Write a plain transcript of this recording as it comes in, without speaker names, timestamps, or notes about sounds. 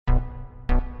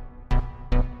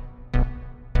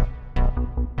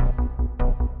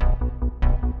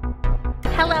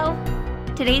Hello!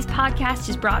 Today's podcast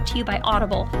is brought to you by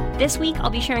Audible. This week,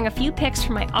 I'll be sharing a few picks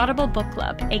from my Audible book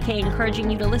club, aka encouraging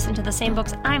you to listen to the same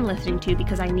books I'm listening to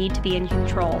because I need to be in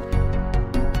control.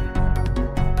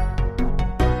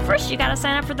 First, you gotta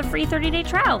sign up for the free 30-day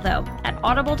trial, though, at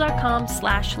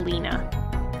audible.com/Lena.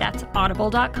 That's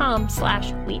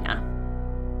audible.com/Lena.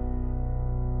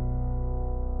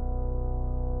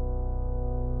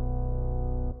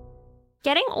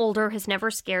 Getting older has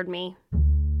never scared me.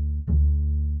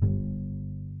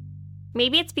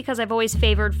 Maybe it's because I've always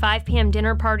favored 5 p.m.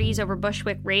 dinner parties over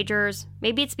Bushwick Ragers.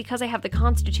 Maybe it's because I have the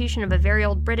constitution of a very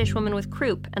old British woman with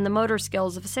croup and the motor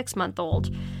skills of a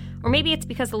 6-month-old. Or maybe it's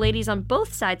because the ladies on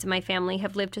both sides of my family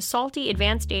have lived to salty,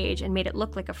 advanced age and made it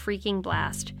look like a freaking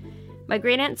blast. My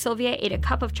great-aunt Sylvia ate a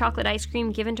cup of chocolate ice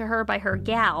cream given to her by her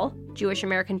gal, Jewish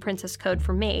American princess code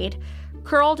for maid,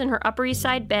 curled in her Upper East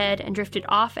Side bed and drifted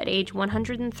off at age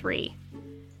 103.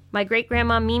 My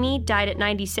great-grandma Mimi died at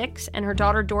 96, and her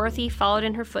daughter Dorothy followed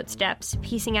in her footsteps,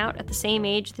 piecing out at the same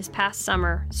age this past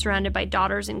summer, surrounded by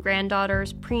daughters and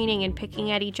granddaughters, preening and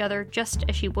picking at each other just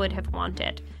as she would have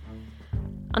wanted.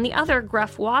 On the other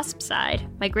gruff wasp side,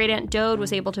 my great-aunt Dode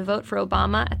was able to vote for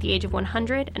Obama at the age of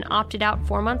 100 and opted out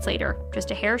 4 months later,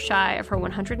 just a hair shy of her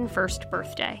 101st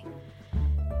birthday.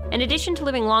 In addition to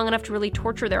living long enough to really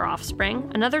torture their offspring,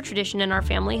 another tradition in our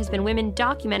family has been women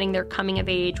documenting their coming of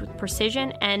age with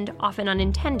precision and, often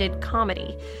unintended,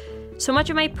 comedy. So much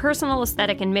of my personal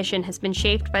aesthetic and mission has been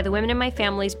shaped by the women in my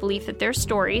family's belief that their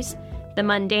stories, the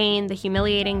mundane, the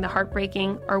humiliating, the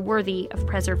heartbreaking, are worthy of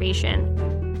preservation.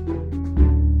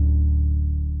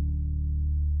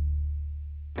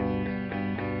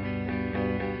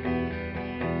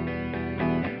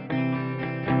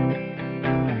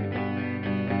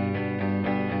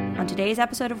 On today's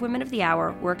episode of Women of the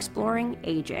Hour, we're exploring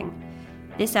aging.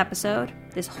 This episode,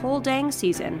 this whole dang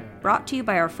season, brought to you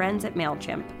by our friends at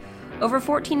MailChimp. Over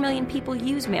 14 million people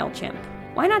use MailChimp.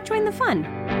 Why not join the fun?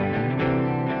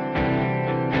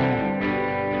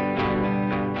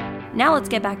 Now let's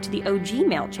get back to the OG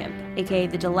MailChimp, aka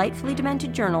the delightfully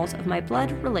demented journals of my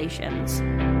blood relations.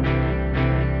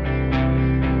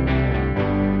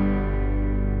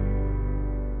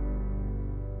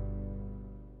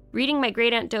 Reading my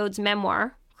great-aunt Dode's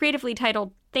memoir, creatively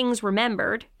titled Things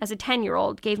Remembered, as a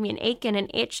 10-year-old gave me an ache and an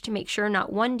itch to make sure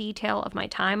not one detail of my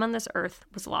time on this earth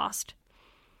was lost.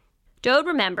 Dode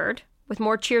remembered, with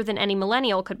more cheer than any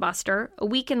millennial could muster, a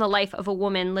week in the life of a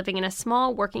woman living in a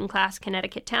small working-class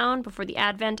Connecticut town before the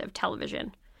advent of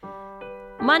television.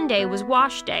 Monday was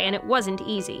wash day, and it wasn't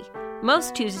easy.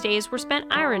 Most Tuesdays were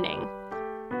spent ironing.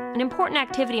 An important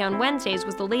activity on Wednesdays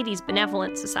was the Ladies'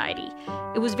 Benevolent Society.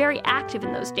 It was very active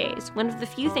in those days, one of the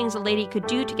few things a lady could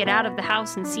do to get out of the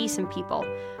house and see some people.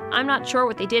 I'm not sure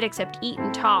what they did except eat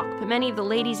and talk, but many of the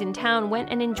ladies in town went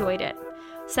and enjoyed it.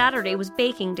 Saturday was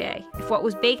baking day. If what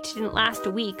was baked didn't last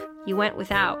a week, you went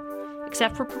without.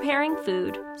 Except for preparing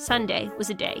food, Sunday was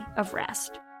a day of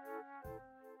rest.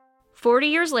 40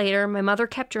 years later, my mother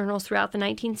kept journals throughout the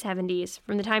 1970s,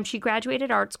 from the time she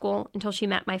graduated art school until she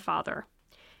met my father.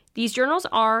 These journals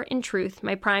are, in truth,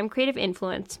 my prime creative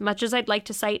influence, much as I'd like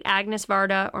to cite Agnes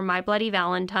Varda or My Bloody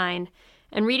Valentine,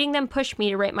 and reading them pushed me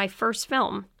to write my first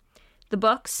film. The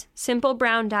books, simple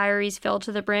brown diaries filled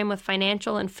to the brim with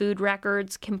financial and food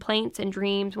records, complaints and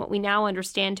dreams, what we now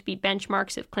understand to be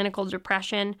benchmarks of clinical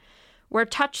depression, were a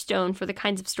touchstone for the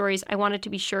kinds of stories I wanted to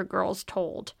be sure girls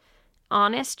told.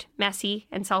 Honest, messy,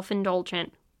 and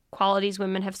self-indulgent, qualities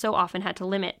women have so often had to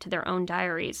limit to their own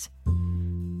diaries.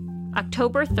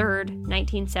 October 3rd,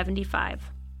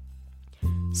 1975.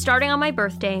 Starting on my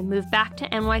birthday, moved back to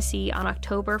NYC on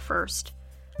October 1st.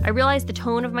 I realized the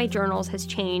tone of my journals has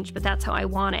changed, but that's how I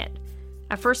want it.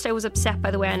 At first I was upset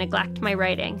by the way I neglect my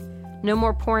writing. No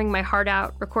more pouring my heart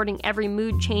out, recording every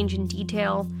mood change in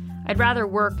detail. I'd rather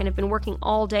work and have been working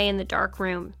all day in the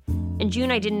darkroom. In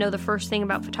June I didn't know the first thing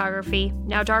about photography.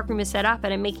 Now darkroom is set up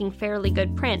and I'm making fairly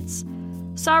good prints.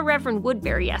 Saw Reverend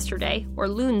Woodbury yesterday, or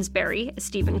Loonsberry, as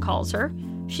Stephen calls her.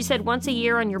 She said once a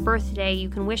year on your birthday you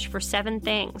can wish for 7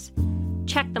 things.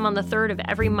 Check them on the 3rd of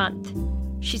every month.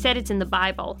 She said it's in the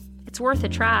Bible. It's worth a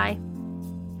try.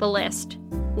 The list.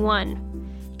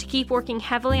 1. To keep working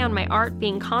heavily on my art,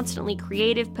 being constantly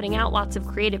creative, putting out lots of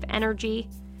creative energy.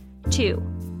 2.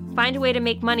 Find a way to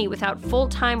make money without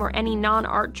full-time or any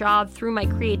non-art job through my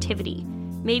creativity.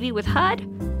 Maybe with HUD,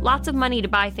 lots of money to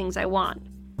buy things I want.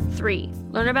 3.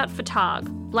 Learn about photog,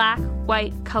 black,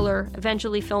 white, color,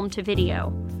 eventually filmed to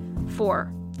video.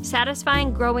 4.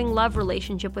 Satisfying, growing love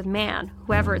relationship with man,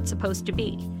 whoever it's supposed to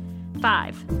be.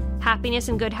 5. Happiness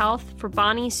and good health for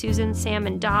Bonnie, Susan, Sam,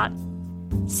 and Dot.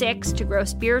 6, to grow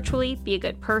spiritually, be a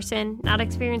good person, not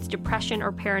experience depression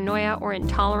or paranoia or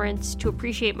intolerance, to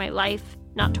appreciate my life,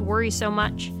 not to worry so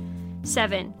much.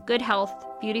 7, good health,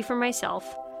 beauty for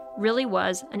myself, really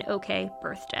was an okay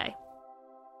birthday.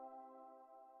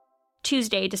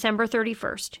 Tuesday, December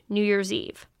 31st, New Year's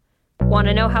Eve. Want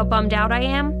to know how bummed out I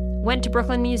am? Went to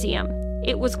Brooklyn Museum.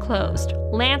 It was closed.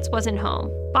 Lance wasn't home.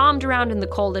 Bombed around in the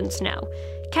cold and snow.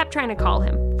 Kept trying to call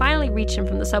him. Finally reached him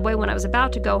from the subway when I was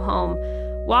about to go home.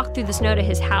 Walked through the snow to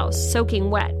his house, soaking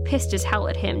wet, pissed as hell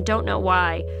at him, don't know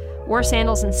why. Wore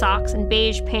sandals and socks and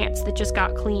beige pants that just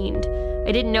got cleaned.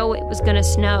 I didn't know it was gonna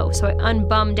snow, so I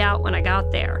unbummed out when I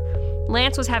got there.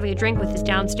 Lance was having a drink with his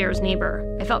downstairs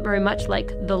neighbor. I felt very much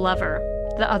like the lover,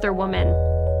 the other woman.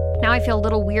 Now I feel a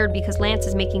little weird because Lance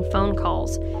is making phone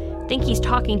calls. Think he's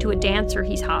talking to a dancer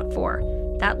he's hot for.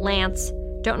 That Lance.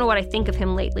 Don't know what I think of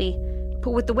him lately.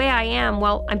 But with the way I am,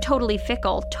 well, I'm totally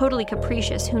fickle, totally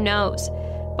capricious, who knows?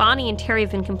 Bonnie and Terry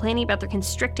have been complaining about their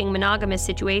constricting monogamous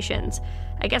situations.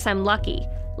 I guess I'm lucky.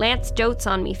 Lance dotes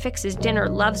on me, fixes dinner,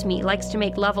 loves me, likes to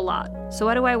make love a lot. So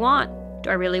what do I want? Do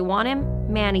I really want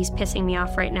him? Man, he's pissing me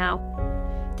off right now.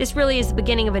 This really is the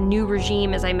beginning of a new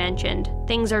regime, as I mentioned.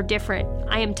 Things are different.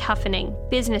 I am toughening.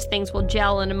 Business things will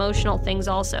gel and emotional things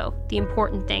also. The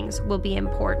important things will be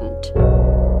important.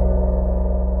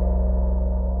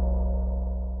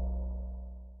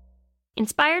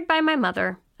 Inspired by my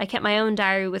mother, I kept my own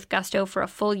diary with gusto for a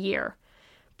full year.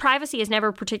 Privacy has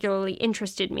never particularly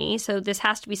interested me, so this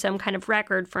has to be some kind of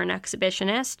record for an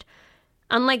exhibitionist.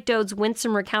 Unlike Dode's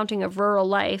winsome recounting of rural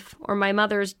life, or my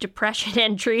mother's depression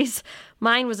entries,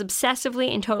 mine was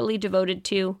obsessively and totally devoted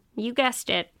to, you guessed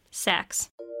it, sex.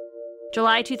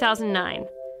 July 2009.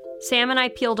 Sam and I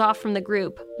peeled off from the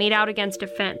group, made out against a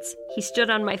fence. He stood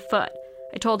on my foot.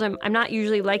 I told him, I'm not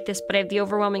usually like this, but I have the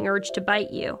overwhelming urge to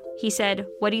bite you. He said,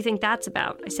 what do you think that's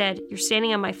about? I said, you're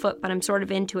standing on my foot, but I'm sort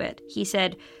of into it. He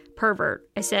said, pervert.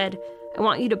 I said, I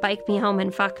want you to bike me home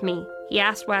and fuck me. He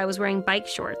asked why I was wearing bike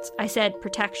shorts. I said,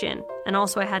 protection, and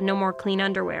also I had no more clean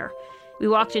underwear. We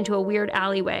walked into a weird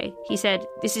alleyway. He said,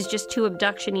 this is just too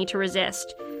abduction-y to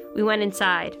resist. We went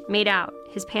inside, made out.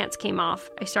 His pants came off.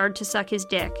 I started to suck his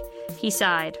dick. He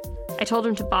sighed. I told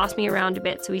him to boss me around a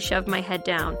bit, so he shoved my head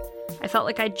down. I felt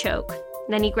like I'd choke.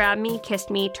 Then he grabbed me, kissed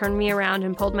me, turned me around,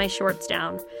 and pulled my shorts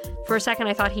down. For a second,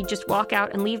 I thought he'd just walk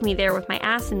out and leave me there with my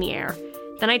ass in the air.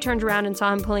 Then I turned around and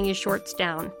saw him pulling his shorts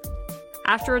down.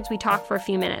 Afterwards, we talked for a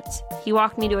few minutes. He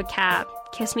walked me to a cab,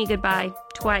 kissed me goodbye,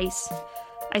 twice.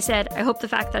 I said, I hope the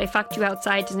fact that I fucked you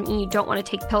outside doesn't mean you don't want to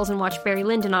take pills and watch Barry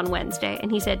Lyndon on Wednesday.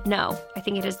 And he said, no, I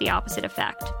think it has the opposite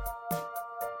effect.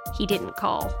 He didn't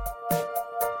call.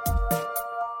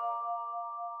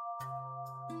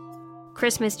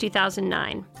 Christmas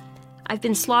 2009. I've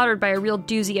been slaughtered by a real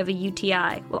doozy of a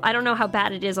UTI. Well, I don't know how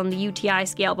bad it is on the UTI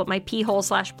scale, but my pee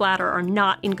hole/bladder are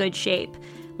not in good shape.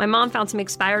 My mom found some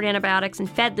expired antibiotics and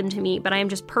fed them to me, but I am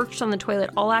just perched on the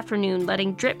toilet all afternoon,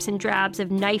 letting drips and drabs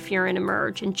of knife urine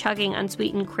emerge and chugging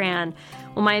unsweetened cran,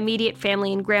 while my immediate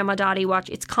family and Grandma Dottie watch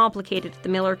It's Complicated at the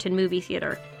Millerton movie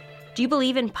theater. Do you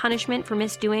believe in punishment for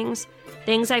misdoings?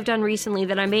 Things I've done recently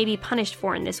that I may be punished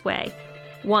for in this way.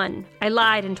 1. I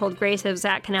lied and told Grace I was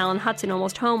at Canal and Hudson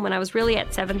almost home when I was really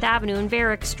at 7th Avenue and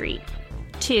Varick Street.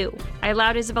 2. I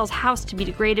allowed Isabel's house to be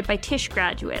degraded by Tisch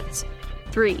graduates.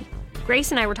 3. Grace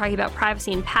and I were talking about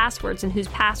privacy and passwords and whose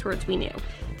passwords we knew.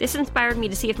 This inspired me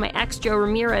to see if my ex Joe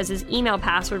Ramirez's email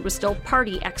password was still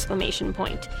party!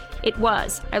 It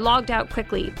was. I logged out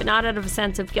quickly, but not out of a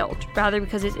sense of guilt, rather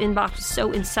because his inbox was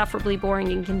so insufferably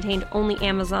boring and contained only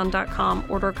Amazon.com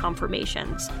order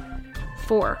confirmations.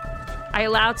 4. I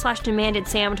allowed/demanded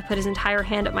Sam to put his entire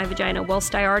hand up my vagina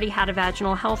whilst I already had a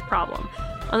vaginal health problem.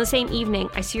 On the same evening,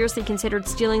 I seriously considered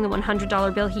stealing the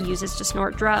 $100 bill he uses to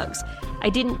snort drugs. I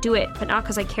didn't do it, but not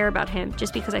because I care about him,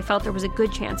 just because I felt there was a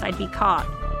good chance I'd be caught.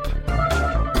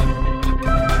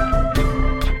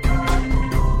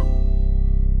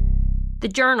 The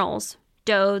journals,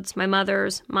 Dode's, my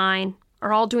mother's, mine,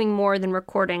 are all doing more than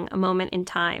recording a moment in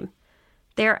time.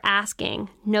 They are asking,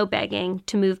 no begging,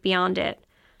 to move beyond it.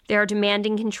 They are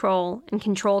demanding control, and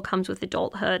control comes with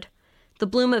adulthood. The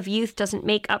bloom of youth doesn't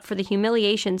make up for the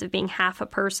humiliations of being half a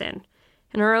person.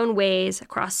 In our own ways,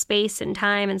 across space and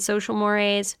time and social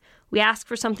mores, we ask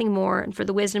for something more and for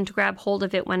the wisdom to grab hold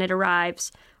of it when it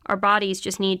arrives. Our bodies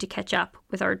just need to catch up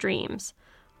with our dreams.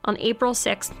 On April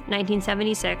 6,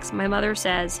 1976, my mother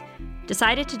says,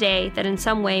 "Decided today that in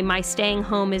some way my staying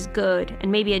home is good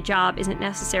and maybe a job isn't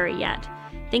necessary yet.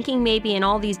 Thinking maybe in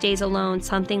all these days alone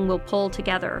something will pull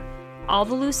together. All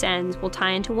the loose ends will tie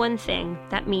into one thing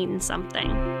that means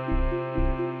something."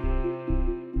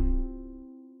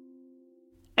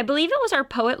 I believe it was our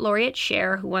poet laureate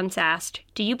Cher who once asked,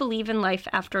 "Do you believe in life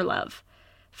after love?"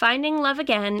 Finding love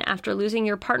again after losing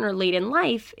your partner late in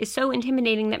life is so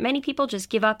intimidating that many people just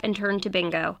give up and turn to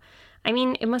bingo. I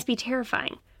mean, it must be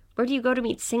terrifying. Where do you go to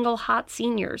meet single hot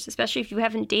seniors, especially if you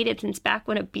haven't dated since back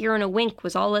when a beer and a wink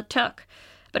was all it took?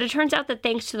 But it turns out that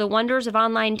thanks to the wonders of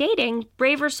online dating,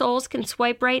 braver souls can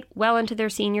swipe right well into their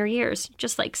senior years,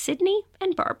 just like Sydney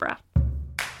and Barbara.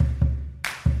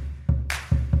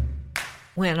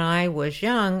 When I was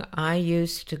young, I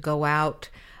used to go out,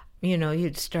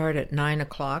 you'd start at 9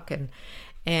 o'clock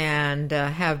and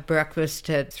have breakfast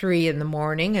at 3 in the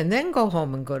morning and then go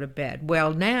home and go to bed.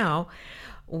 Well, now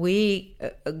we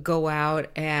go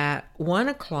out at 1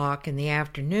 o'clock in the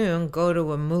afternoon, go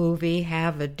to a movie,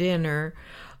 have a dinner,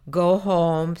 go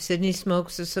home. Sydney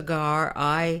smokes a cigar.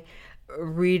 I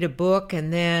read a book,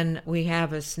 and then we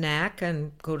have a snack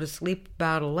and go to sleep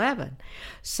about 11.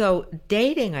 So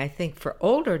dating, I think, for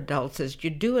older adults is you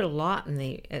do it a lot in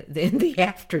the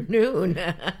afternoon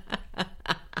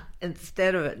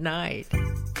instead of at night.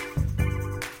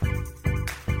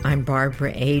 I'm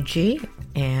Barbara Agee,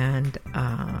 and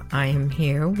I am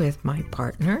here with my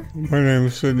partner. My name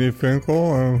is Sydney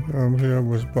Finkel. I'm here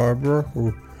with Barbara,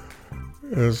 who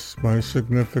is my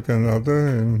significant other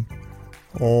in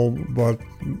all but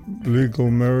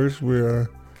legal marriage. We are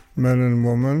man and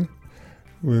woman.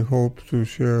 We hope to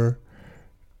share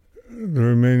the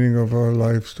remaining of our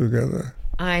lives together.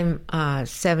 I'm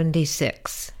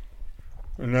 76.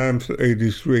 And I'm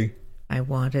 83. I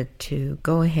wanted to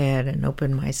go ahead and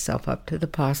open myself up to the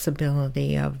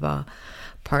possibility of a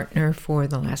partner for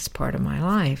the last part of my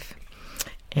life.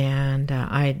 And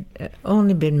I'd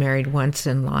only been married once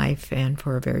in life and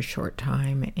for a very short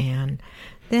time, and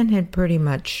then had pretty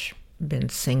much been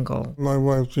single. My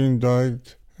wife Jean died,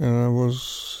 and I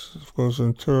was, of course,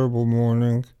 in terrible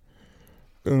mourning.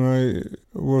 And I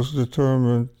was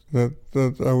determined that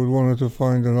I would want to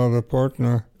find another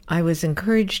partner. I was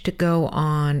encouraged to go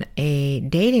on a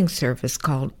dating service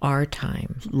called Our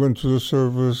Time. Went to the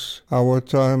service, Our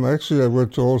Time. Actually, I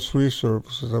went to all three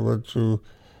services. I went to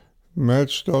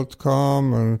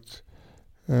Match.com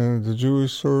and the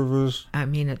Jewish service. I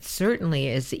mean, it certainly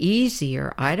is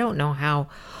easier. I don't know how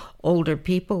older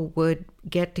people would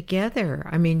get together.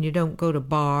 I mean, you don't go to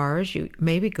bars, you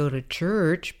maybe go to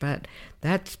church, but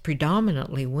that's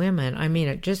predominantly women. I mean,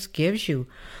 it just gives you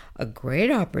a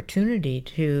great opportunity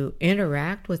to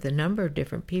interact with a number of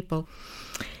different people.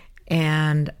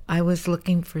 And I was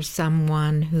looking for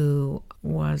someone who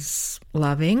was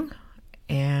loving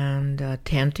and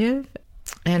attentive,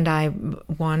 and I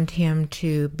want him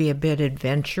to be a bit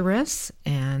adventurous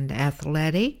and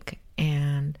athletic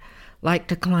and like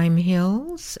to climb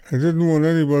hills. I didn't want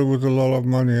anybody with a lot of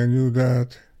money. I knew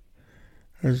that.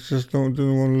 I just didn't want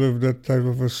to live that type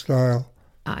of a style.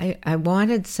 I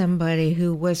wanted somebody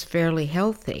who was fairly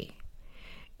healthy.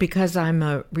 Because I'm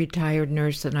a retired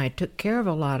nurse and I took care of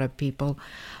a lot of people,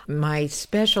 my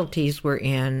specialties were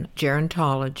in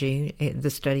gerontology, the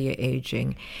study of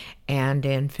aging, and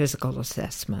in physical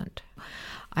assessment.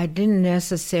 I didn't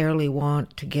necessarily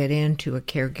want to get into a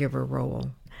caregiver role.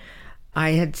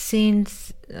 I had seen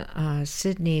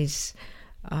Sydney's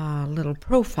little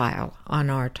profile on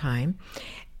Our Time,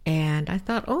 and I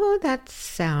thought, oh, that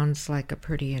sounds like a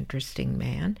pretty interesting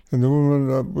man. And the woman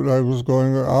that I was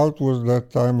going out with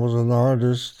that time was an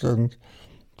artist, and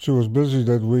she was busy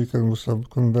that weekend with some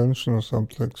convention or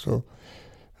something, so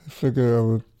I figured I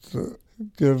would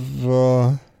give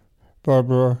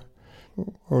Barbara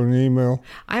an email.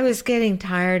 I was getting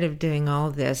tired of doing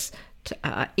all this,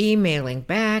 emailing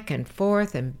back and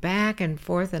forth, and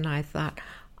I thought,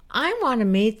 I want to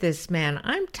meet this man.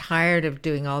 I'm tired of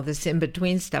doing all this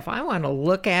in-between stuff. I want to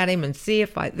look at him and see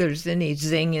if there's any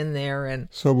zing in there. And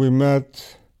so we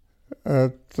met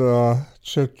at Tonashua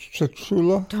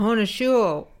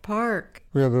Park.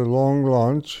 We had a long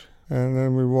lunch, and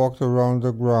then we walked around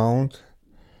the ground.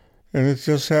 And it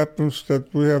just happens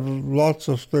that we have lots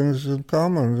of things in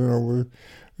common. You know,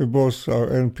 we both are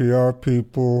NPR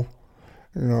people.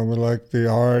 You know, we like the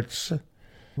arts.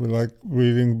 We like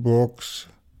reading books.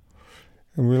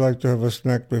 And we like to have a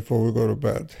snack before we go to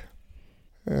bed.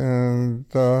 And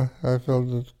I felt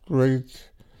a great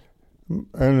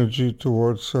energy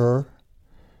towards her.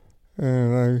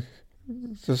 And I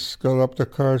just got up the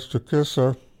courage to kiss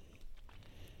her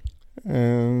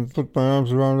and put my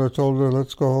arms around her, told her,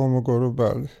 let's go home and go to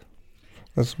bed.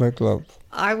 Let's make love.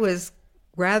 I was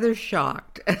rather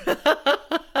shocked.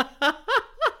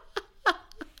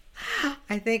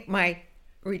 I think my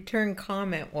return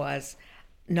comment was,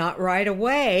 not right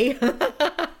away.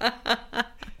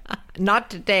 Not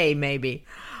today, maybe.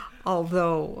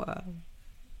 Although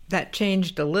That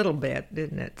changed a little bit,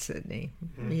 didn't it, Sydney?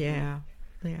 Mm-hmm. Yeah.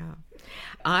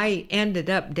 I ended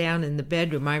up down in the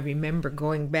bedroom. I remember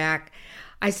going back.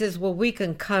 I says, well, we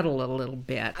can cuddle a little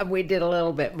bit. We did a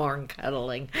little bit more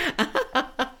cuddling.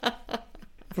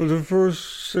 For the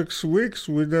first 6 weeks,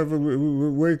 we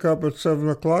wake up at 7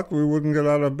 o'clock. We wouldn't get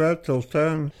out of bed till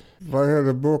 10. If I had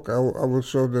a book, I would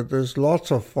show that there's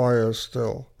lots of fire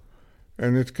still.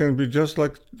 And it can be just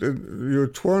like you're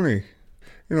 20.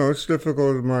 It's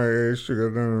difficult at my age to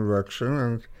get an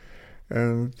erection,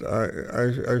 and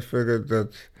I figured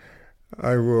that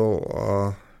I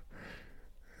will,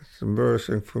 it's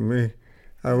embarrassing for me,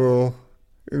 I will,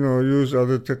 use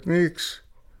other techniques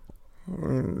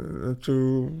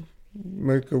to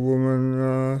make a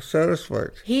woman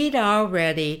satisfied. He'd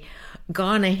already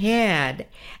gone ahead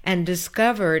and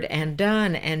discovered and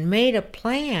done and made a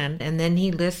plan, and then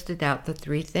he listed out the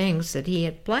 3 things that he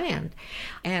had planned.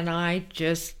 And I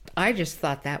just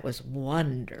thought that was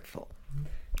wonderful.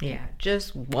 Yeah,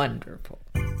 just wonderful.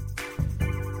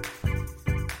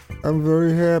 I'm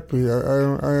very happy.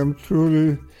 I am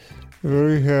truly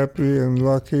very happy and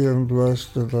lucky and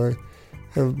blessed that I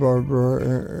have Barbara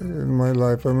in my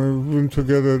life. I mean, we've been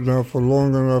together now for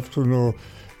long enough to know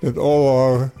that all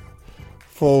our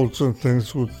faults and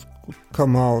things would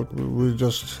come out. We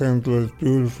just handle it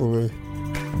beautifully.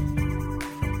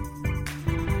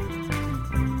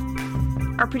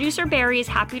 Our producer Barry is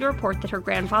happy to report that her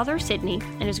grandfather Sidney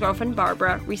and his girlfriend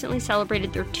Barbara recently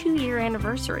celebrated their 2-year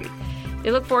anniversary.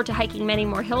 They look forward to hiking many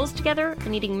more hills together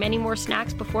and eating many more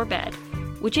snacks before bed,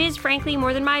 which is, frankly,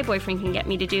 more than my boyfriend can get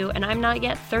me to do, and I'm not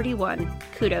yet 31.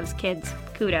 Kudos, kids.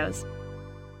 Kudos.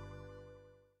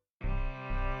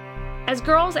 As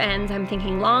Girls Ends, I'm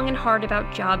thinking long and hard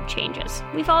about job changes.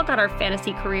 We've all got our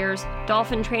fantasy careers.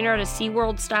 Dolphin trainer at a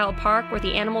SeaWorld-style park where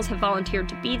the animals have volunteered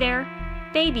to be there.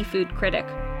 Baby food critic.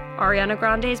 Ariana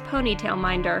Grande's ponytail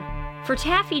minder. For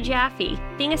Taffy Jaffe,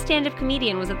 being a stand-up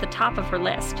comedian was at the top of her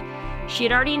list. She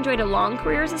had already enjoyed a long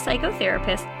career as a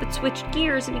psychotherapist, but switched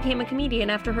gears and became a comedian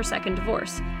after her second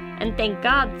divorce. And thank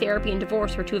God therapy and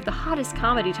divorce were 2 of the hottest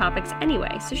comedy topics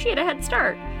anyway, so she had a head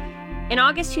start. In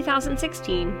August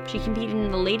 2016, she competed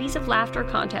in the Ladies of Laughter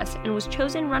contest and was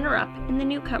chosen runner-up in the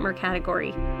newcomer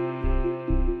category.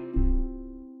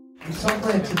 I'm so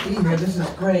glad to be here. This is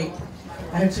great.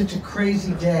 I had such a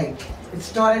crazy day. It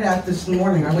started out this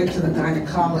morning. I went to the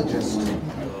gynecologist.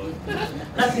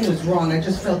 Nothing was wrong. I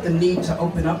just felt the need to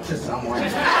open up to someone.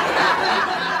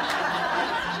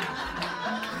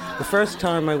 The first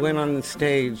time I went on the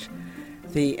stage,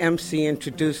 the MC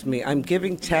introduced me. I'm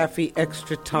giving Taffy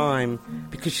extra time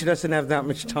because she doesn't have that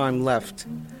much time left.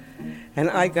 And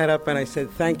I got up and I said,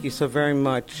 thank you so very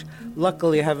much.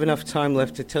 Luckily, I have enough time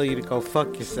left to tell you to go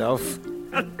fuck yourself.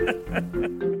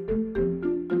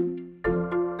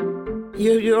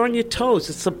 You're on your toes.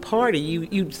 It's a party.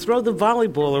 You throw the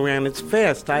volleyball around. It's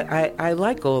fast. I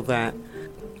like all that.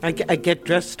 I get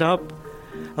dressed up.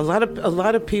 A lot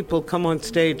of people come on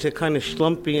stage. They're kind of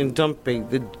schlumpy and dumpy.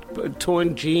 The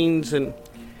torn jeans, and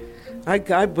I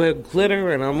wear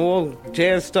glitter and I'm all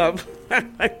jazzed up.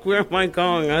 Like, where am I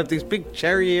going? I have these big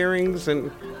cherry earrings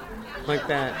and like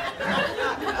that.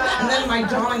 And then my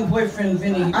darling boyfriend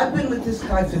Vinny. I've been with this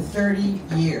guy for 30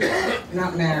 years,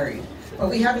 not married. But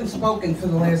we haven't spoken for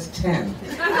the last 10.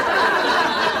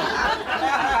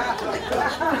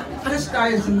 This guy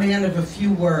is a man of a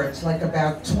few words, like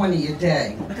about 20 a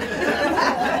day.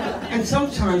 And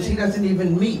sometimes he doesn't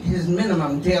even meet his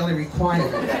minimum daily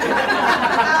requirement.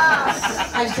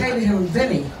 I say to him,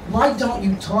 Vinny, why don't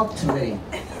you talk to me?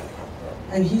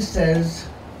 And he says,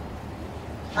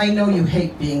 I know you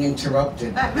hate being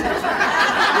interrupted.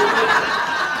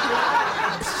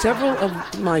 Several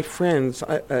of my friends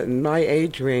in my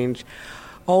age range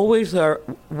always are,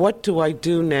 what do I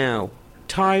do now?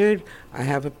 Tired, I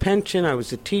have a pension, I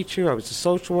was a teacher, I was a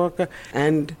social worker,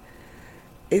 and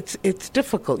it's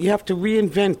difficult. You have to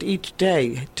reinvent each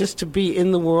day just to be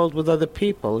in the world with other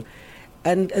people.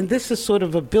 And this is sort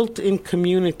of a built-in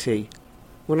community.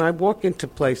 When I walk into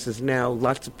places now,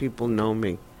 lots of people know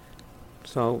me.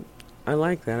 So I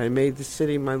like that. I made the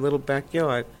city my little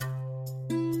backyard.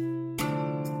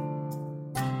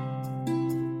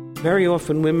 Very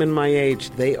often women my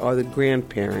age, they are the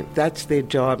grandparent. That's their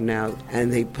job now,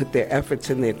 and they put their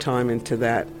efforts and their time into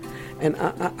that. And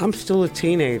I'm still a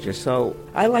teenager, so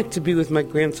I like to be with my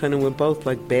grandson, and we're both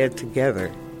like bad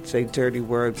together, say dirty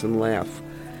words and laugh.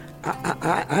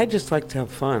 I just like to have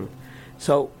fun.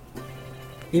 So,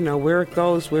 where it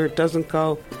goes, where it doesn't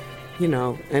go,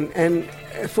 and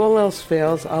if all else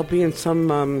fails, I'll be in some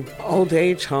old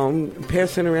age home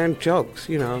passing around jokes,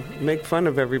 make fun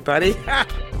of everybody.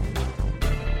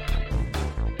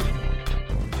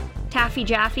 Taffy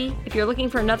Jaffe, if you're looking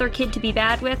for another kid to be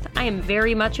bad with, I am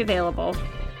very much available.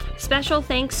 Special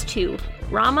thanks to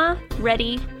Rama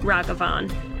Reddy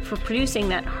Raghavan for producing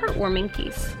that heartwarming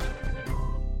piece.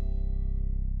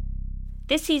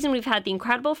 This season, we've had the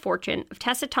incredible fortune of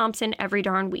Tessa Thompson every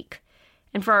darn week.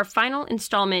 And for our final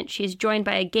installment, she is joined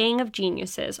by a gang of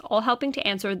geniuses, all helping to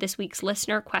answer this week's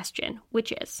listener question,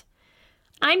 which is,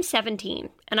 I'm 17,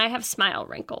 and I have smile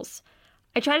wrinkles.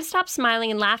 I try to stop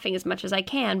smiling and laughing as much as I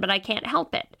can, but I can't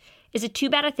help it. Is it too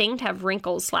bad a thing to have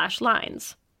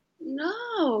wrinkles/lines?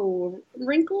 No,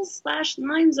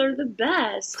 wrinkles/lines are the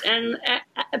best. And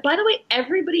by the way,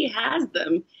 everybody has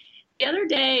them. The other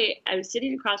day, I was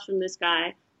sitting across from this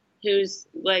guy who's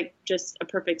like just a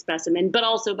perfect specimen, but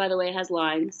also, by the way, has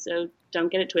lines, so don't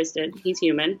get it twisted. He's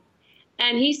human.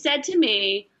 And he said to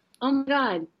me, oh my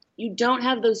God, you don't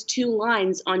have those 2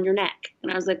 lines on your neck.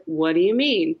 And I was like, what do you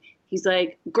mean? He's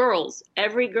like, girls,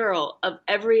 every girl of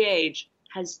every age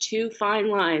has 2 fine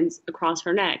lines across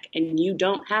her neck, and you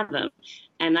don't have them.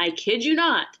 And I kid you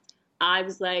not, I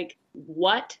was like,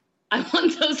 what? I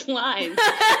want those lines.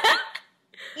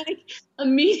 Like,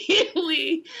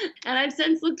 immediately. And I've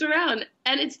since looked around,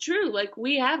 and it's true. Like,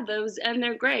 we have those, and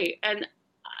they're great. And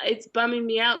it's bumming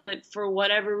me out that for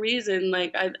whatever reason,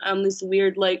 like, I'm this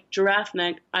weird, like, giraffe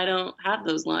neck, I don't have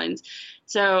those lines.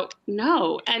 So,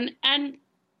 no. And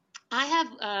I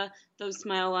have those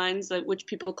smile lines, like, which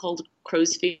people called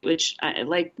crow's feet, which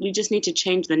we just need to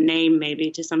change the name maybe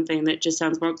to something that just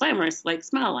sounds more glamorous, like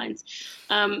smile lines.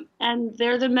 And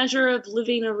they're the measure of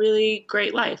living a really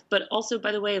great life. But also,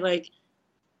 by the way, like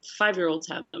 5-year-olds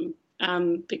have them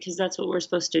because that's what we're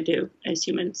supposed to do as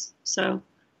humans. So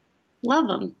love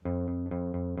them.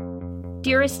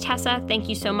 Dearest Tessa, thank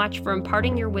you so much for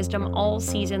imparting your wisdom all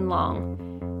season long.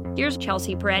 Here's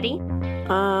Chelsea Peretti.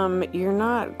 You're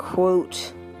not,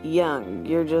 quote, young.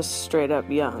 You're just straight up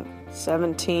young.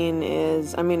 17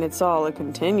 is, it's all a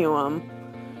continuum.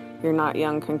 You're not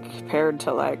young compared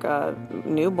to, like, a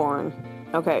newborn.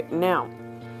 Okay, now,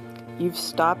 you've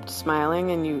stopped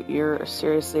smiling and you're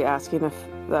seriously asking if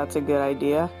that's a good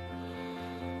idea?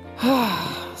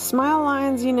 Smile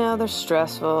lines, they're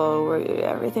stressful.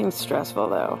 Everything's stressful,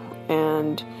 though.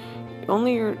 And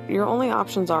your only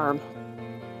options are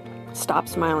stop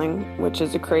smiling, which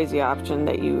is a crazy option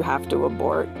that you have to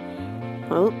abort.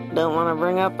 Oh, don't want to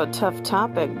bring up a tough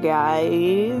topic,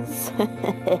 guys.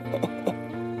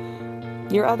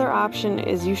 Your other option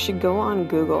is you should go on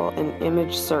Google and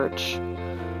image search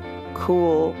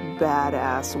cool,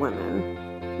 badass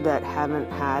women that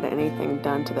haven't had anything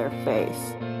done to their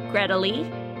face. Greta Lee.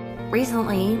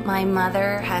 Recently, my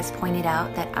mother has pointed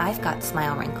out that I've got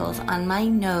smile wrinkles on my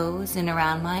nose and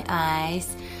around my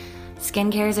eyes.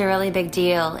 Skincare is a really big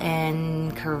deal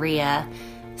in Korea,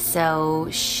 so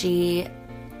she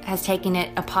has taken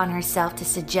it upon herself to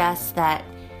suggest that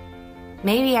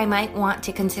maybe I might want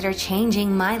to consider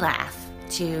changing my laugh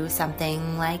to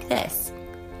something like this.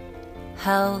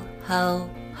 Ho, ho,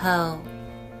 ho.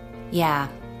 Yeah,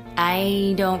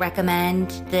 I don't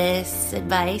recommend this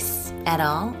advice at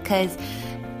all, because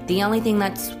the only thing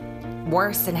that's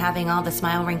worse than having all the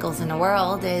smile wrinkles in the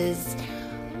world is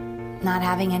not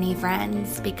having any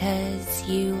friends because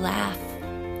you laugh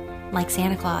like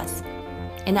Santa Claus.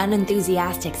 An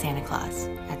unenthusiastic Santa Claus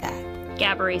at that.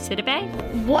 Gabourey Sidibe.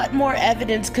 What more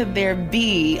evidence could there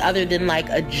be other than like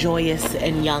a joyous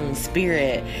and young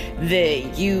spirit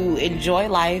that you enjoy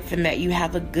life and that you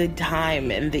have a good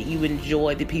time and that you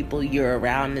enjoy the people you're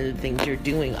around and the things you're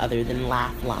doing other than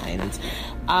laugh lines?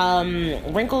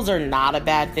 Wrinkles are not a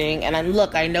bad thing. And I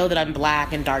know that I'm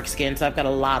black and dark skinned, so I've got a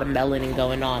lot of melanin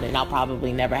going on and I'll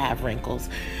probably never have wrinkles.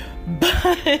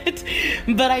 But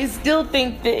I still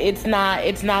think that it's not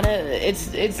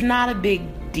a big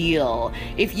deal.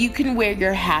 If you can wear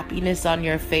your happiness on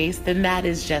your face, then that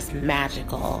is just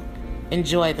magical.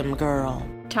 Enjoy them, girl.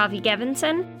 Tavi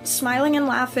Gevinson. Smiling and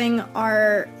laughing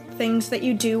are things that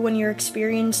you do when you're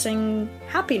experiencing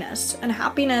happiness, and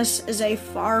happiness is a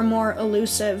far more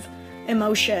elusive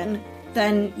emotion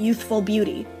than youthful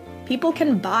beauty. People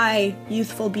can buy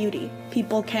youthful beauty.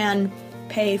 People can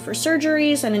pay for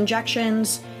surgeries and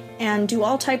injections and do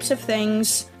all types of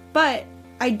things, but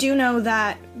I do know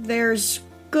that there's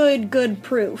good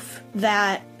proof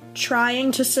that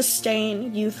trying to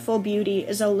sustain youthful beauty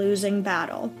is a losing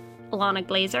battle. Alana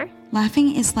Glazer.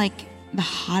 Laughing is like the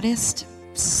hottest,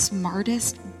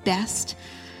 smartest, best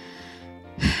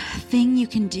thing you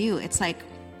can do. It's like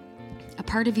a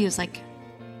part of you is like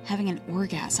having an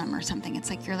orgasm or something. It's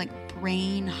like your like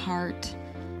brain, heart,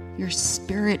 your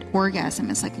spirit orgasm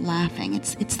is like laughing.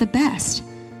 It's the best.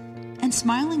 And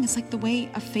smiling is like the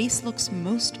way a face looks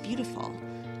most beautiful.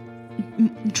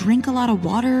 drink a lot of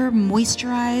water,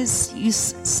 moisturize,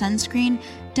 use sunscreen.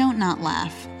 Don't not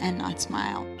laugh and not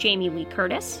smile. Jamie Lee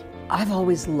Curtis. I've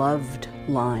always loved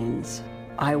lines.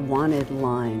 I wanted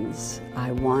lines.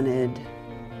 I wanted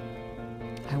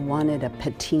a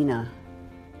patina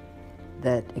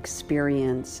that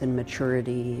experience and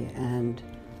maturity and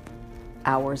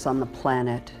hours on the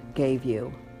planet gave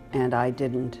you, and I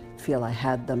didn't feel I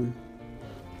had them.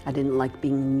 I didn't like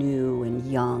being new and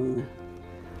young.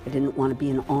 I didn't want to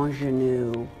be an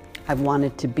ingenue. I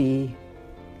wanted to be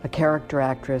a character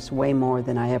actress way more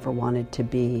than I ever wanted to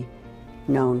be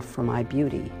known for my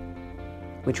beauty,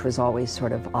 which was always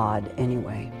sort of odd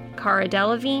anyway. Cara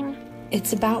Delevingne.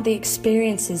 It's about the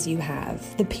experiences you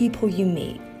have, the people you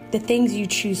meet, the things you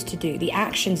choose to do, the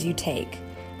actions you take,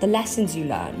 the lessons you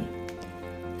learn,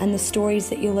 and the stories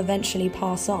that you'll eventually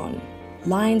pass on.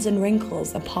 Lines and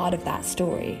wrinkles are part of that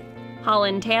story.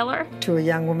 Holland Taylor. To a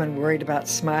young woman worried about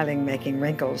smiling making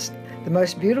wrinkles, the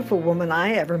most beautiful woman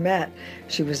I ever met,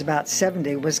 she was about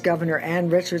 70, was Governor Ann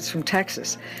Richards from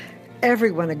Texas.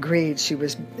 Everyone agreed she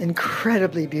was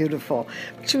incredibly beautiful.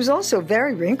 But she was also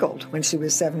very wrinkled when she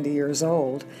was 70 years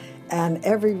old, and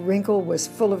every wrinkle was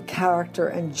full of character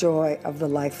and joy of the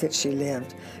life that she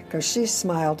lived, because she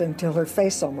smiled until her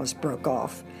face almost broke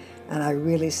off. And I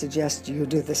really suggest you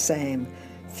do the same.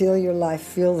 Feel your life,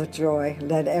 feel the joy,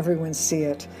 let everyone see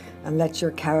it, and let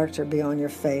your character be on your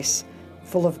face,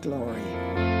 full of glory.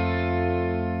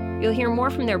 You'll hear more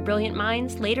from their brilliant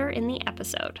minds later in the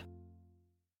episode.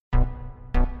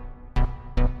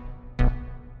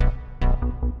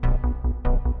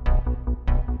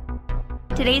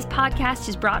 Today's podcast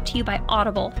is brought to you by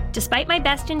Audible. Despite my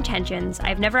best intentions,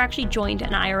 I've never actually joined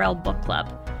an IRL book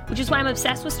club, which is why I'm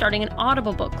obsessed with starting an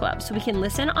Audible book club so we can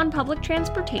listen on public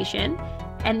transportation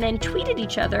and then tweet at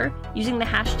each other using the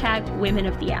hashtag Women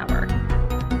of the Hour.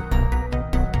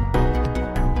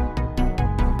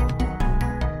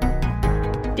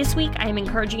 This week, I am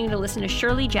encouraging you to listen to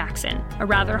Shirley Jackson, A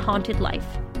Rather Haunted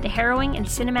Life, the harrowing and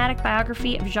cinematic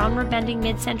biography of genre-bending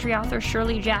mid-century author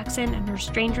Shirley Jackson and her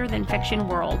stranger-than-fiction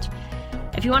world.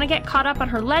 If you want to get caught up on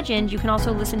her legend, you can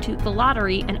also listen to The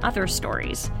Lottery and Other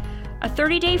Stories. A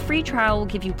 30-day free trial will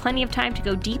give you plenty of time to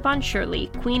go deep on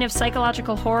Shirley, queen of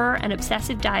psychological horror and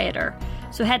obsessive dieter.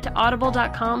 So head to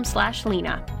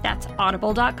audible.com/Lena. That's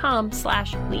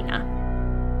audible.com/Lena.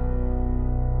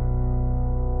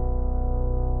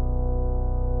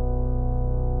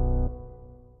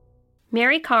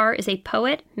 Mary Karr is a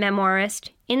poet,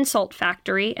 memoirist, insult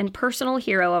factory, and personal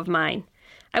hero of mine.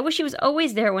 I wish she was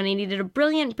always there when I needed a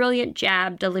brilliant, brilliant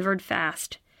jab delivered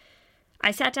fast.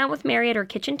 I sat down with Mary at her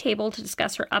kitchen table to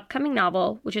discuss her upcoming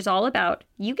novel, which is all about,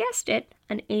 you guessed it,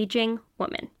 an aging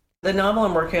woman. The novel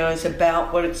I'm working on is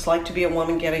about what it's like to be a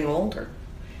woman getting older.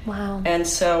 Wow. And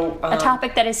so... a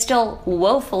topic that is still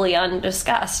woefully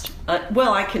undiscussed.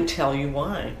 Well, I can tell you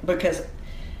why. Because,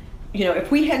 you know, if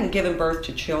we hadn't given birth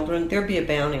to children, there'd be a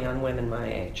bounty on women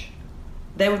my age.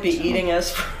 They would be eating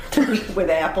us with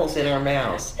apples in our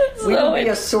mouths. We would be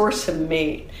a source of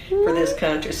meat for this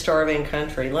country, starving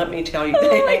country. Let me tell you,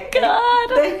 they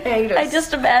hate us. I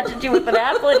just imagined you with an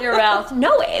apple in your mouth.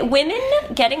 No, women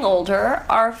getting older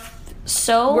are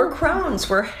so... We're crones,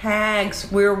 we're hags,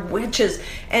 we're witches.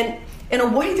 And in a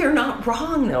way, they're not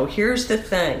wrong, though. Here's the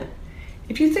thing.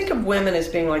 If you think of women as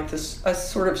being like this, a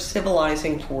sort of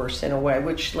civilizing force in a way,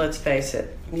 which, let's face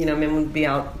it, you know, men would be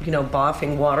out, you know,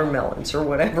 boffing watermelons or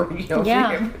whatever, you know,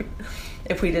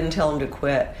 if we didn't tell them to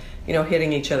quit, you know,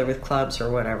 hitting each other with clubs or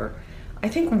whatever. I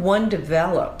think one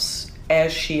develops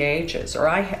as she ages, or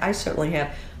I certainly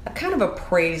have, a kind of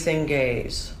appraising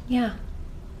gaze. Yeah.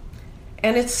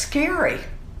 And it's scary.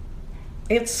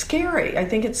 It's scary. I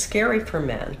think it's scary for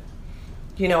men.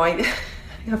 You know,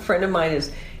 a friend of mine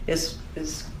is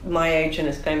my age and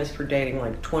is famous for dating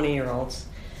like 20-year-olds.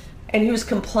 And he was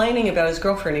complaining about his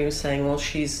girlfriend. He was saying, well,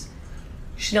 she's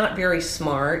not very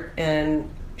smart, and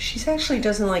she actually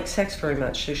doesn't like sex very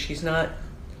much, so she's not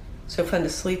so fun to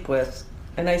sleep with.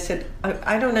 And I said,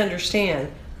 I don't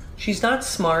understand. She's not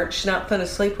smart. She's not fun to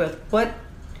sleep with. Why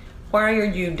are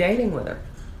you dating with her?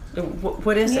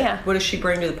 What is it? What does she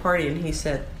bring to the party? And he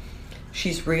said,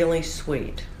 she's really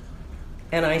sweet.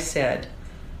 And I said,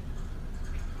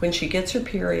 when she gets her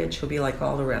period, she'll be like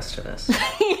all the rest of us.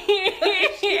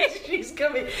 She's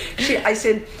coming. I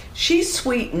said, she's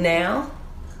sweet now.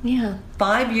 Yeah.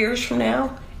 5 years from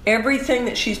now, everything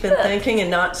that she's been thinking and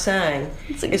not saying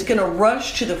is going to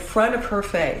rush to the front of her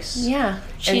face. Yeah.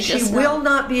 And she will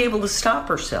not be able to stop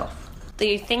herself.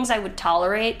 The things I would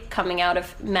tolerate coming out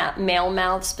of male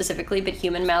mouths specifically, but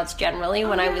human mouths generally,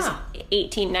 when I was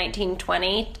 18, 19,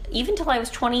 20, even till I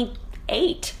was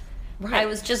 28. Right. I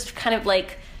was just kind of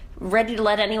like ready to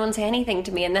let anyone say anything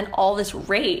to me, and then all this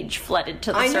rage flooded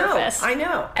to the surface. I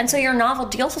know. And so your novel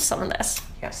deals with some of this.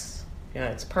 Yes. Yeah,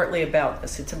 it's partly about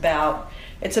this. It's about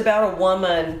a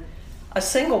woman, a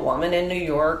single woman in New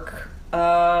York,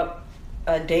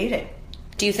 dating.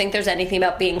 Do you think there's anything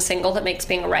about being single that makes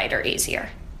being a writer easier?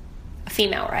 A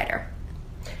female writer?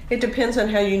 It depends on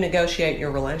how you negotiate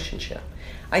your relationship.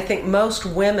 I think most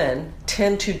women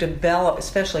tend to develop,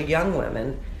 especially young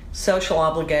women, social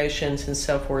obligations and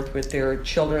so forth with their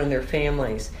children and their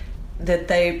families. That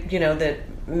they, that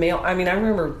male. I mean, I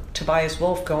remember Tobias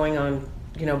Wolff going on,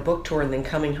 book tour and then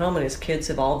coming home, and his kids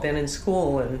have all been in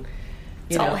school, and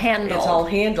it's all handled. It's all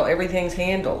handled. Everything's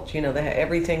handled.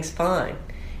 Everything's fine.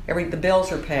 The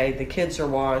bills are paid. The kids are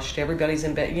washed. Everybody's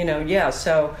in bed. Yeah.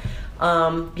 So, I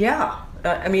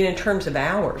mean, in terms of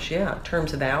hours,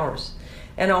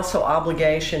 and also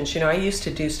obligations. I used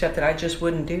to do stuff that I just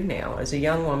wouldn't do now. As a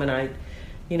young woman, I,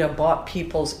 bought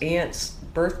people's aunts'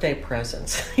 birthday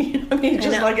presents.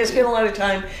 I spent a lot of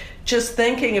time just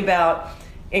thinking about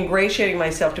ingratiating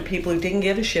myself to people who didn't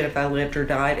give a shit if I lived or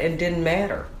died, and didn't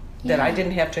matter. That I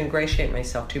didn't have to ingratiate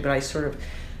myself to, but I sort of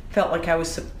felt like I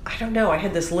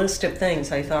had this list of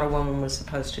things I thought a woman was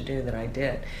supposed to do that I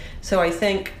did. So I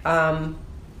think,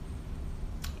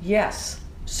 yes,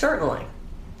 certainly.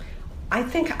 I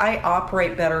think I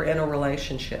operate better in a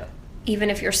relationship. Even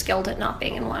if you're skilled at not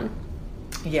being in one?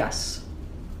 Yes.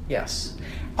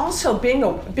 Also, being a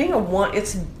one,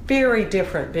 it's very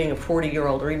different being a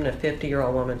 40-year-old or even a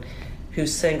 50-year-old woman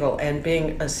who's single, and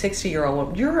being a 60-year-old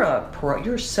woman. You're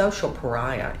a social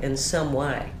pariah in some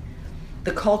way.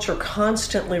 The culture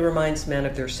constantly reminds men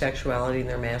of their sexuality and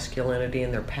their masculinity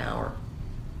and their power.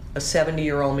 A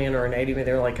 70-year-old man or an 80-year-old,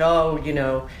 they're like,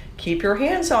 keep your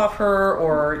hands off her,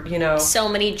 or, So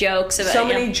many jokes about So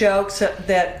many jokes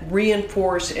that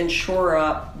reinforce and shore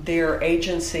up their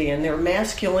agency and their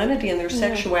masculinity and their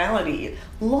sexuality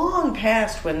long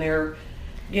past when they're,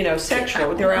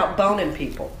 sexual. They're out boning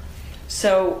people.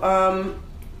 So,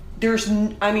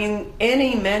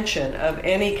 any mention of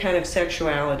any kind of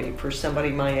sexuality for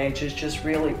somebody my age is just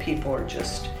really,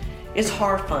 it's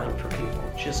horrifying for people.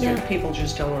 People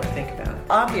just don't want to think about it.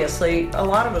 Obviously, a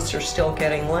lot of us are still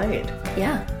getting laid.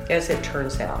 Yeah. As it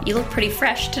turns out. You look pretty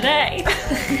fresh today.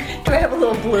 Do I have a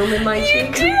little bloom in my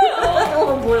cheek? You do! A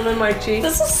little bloom in my cheek.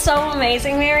 This is so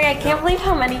amazing, Mary. I can't believe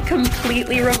how many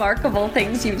completely remarkable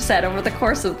things you've said over the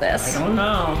course of this. I don't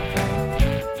know.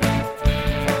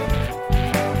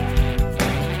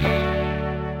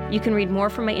 You can read more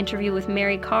from my interview with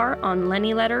Mary Karr on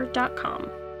lennyletter.com.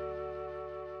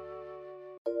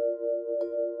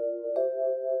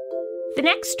 The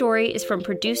next story is from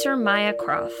producer Maya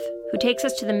Croth, who takes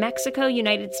us to the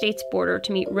Mexico-United States border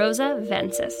to meet Rosa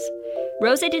Vences.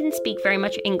 Rosa didn't speak very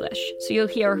much English, so you'll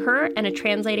hear her and a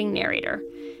translating narrator.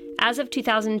 As of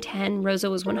 2010, Rosa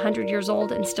was 100 years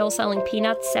old and still selling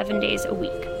peanuts 7 days a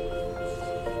week.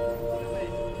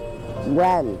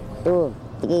 1, 2,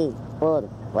 3, 4,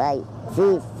 5,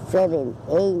 6, 7,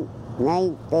 8,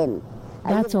 9, 10.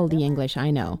 That's all the English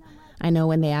I know. I know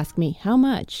when they ask me, how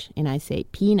much? And I say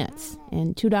peanuts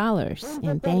and $2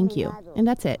 and thank you. And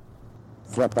that's it.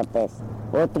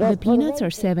 The peanuts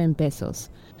are 7 pesos.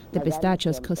 The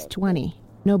pistachios cost 20.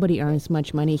 Nobody earns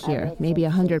much money here. Maybe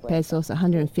 100 pesos,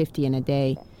 150 in a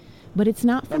day. But it's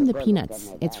not from the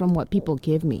peanuts. It's from what people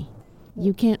give me.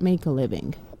 You can't make a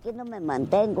living.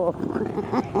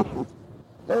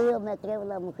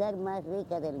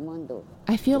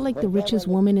 I feel like the richest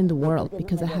woman in the world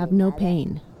because I have no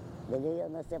pain.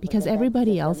 Because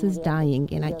everybody else is dying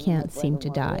and I can't seem to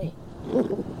die.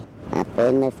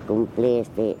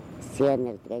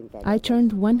 I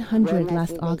turned 100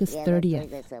 last August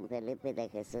 30th.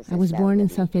 I was born in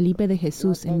San Felipe de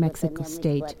Jesus in Mexico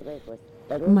State.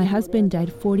 My husband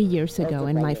died 40 years ago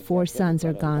and my 4 sons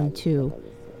are gone too.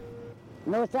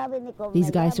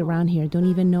 These guys around here don't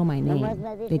even know my name.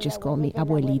 They just call me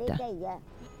Abuelita.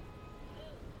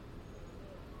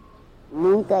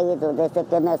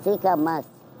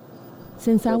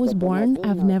 Since I was born,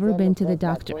 I've never been to the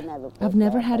doctor. I've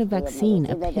never had a vaccine,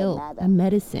 a pill, a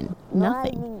medicine,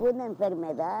 nothing.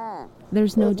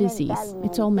 There's no disease.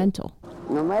 It's all mental.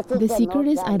 The secret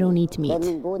is I don't eat meat.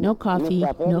 No coffee,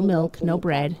 no milk, no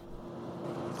bread.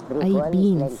 I eat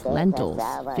beans, lentils,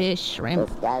 fish, shrimp,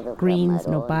 greens,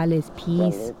 nopales,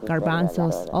 peas,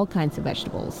 garbanzos, all kinds of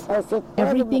vegetables.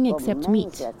 Everything except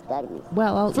meat.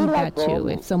 Well, I'll eat that too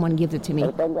if someone gives it to me.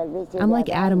 I'm like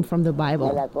Adam from the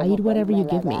Bible. I eat whatever you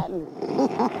give me.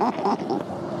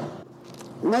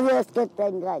 I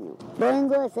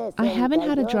haven't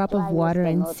had a drop of water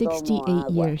in 68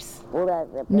 years.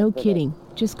 No kidding,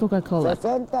 just Coca-Cola.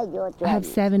 I have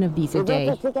 7 of these a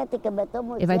day.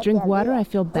 If I drink water, I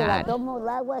feel bad. I've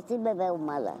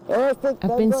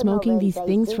been smoking these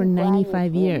things for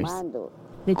 95 years.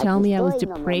 They tell me I was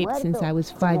depraved since I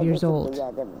was 5 years old.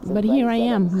 But here I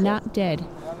am, not dead,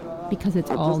 because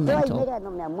it's all mental.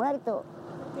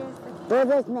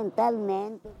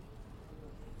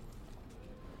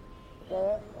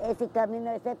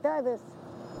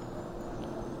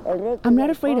 I'm not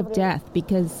afraid of death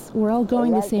because we're all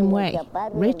going the same way,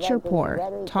 rich or poor,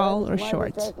 tall or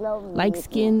short, light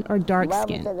skin or dark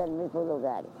skin.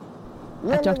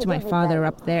 I talked to my father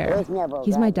up there.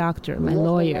 He's my doctor, my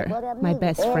lawyer, my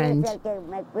best friend.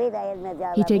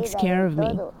 He takes care of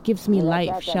me, gives me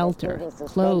life, shelter,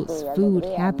 clothes, food,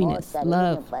 happiness,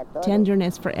 love,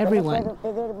 tenderness for everyone.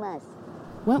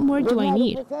 What more do I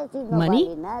need?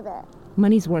 Money?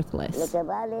 Money's worthless.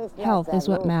 Health is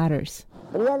what matters.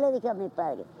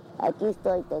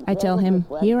 I tell him,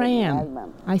 here I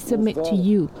am. I submit to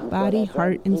you, body,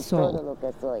 heart, and soul,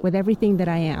 with everything that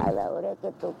I am.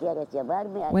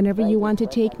 Whenever you want to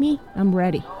take me, I'm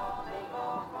ready.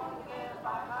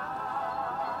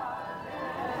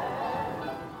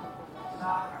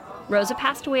 Rosa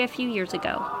passed away a few years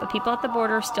ago, but people at the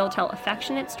border still tell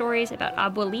affectionate stories about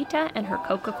Abuelita and her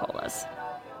Coca-Colas.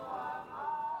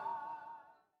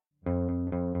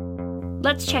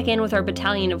 Let's check in with our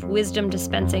battalion of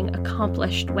wisdom-dispensing,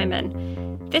 accomplished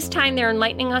women. This time they're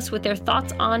enlightening us with their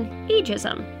thoughts on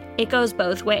ageism. It goes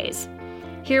both ways.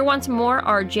 Here once more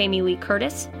are Jamie Lee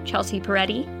Curtis, Chelsea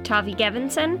Peretti, Tavi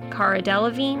Gevinson, Cara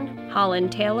Delevingne,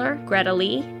 Holland Taylor, Greta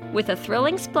Lee, with a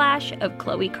thrilling splash of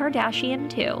Khloe Kardashian,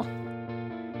 too.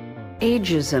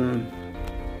 Ageism.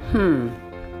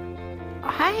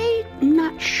 I'm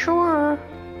not sure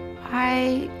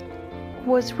I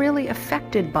was really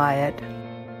affected by it.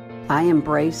 I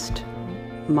embraced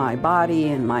my body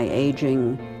and my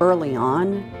aging early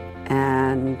on,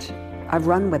 and I've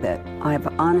run with it. I've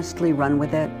honestly run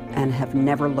with it and have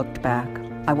never looked back.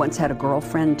 I once had a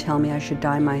girlfriend tell me I should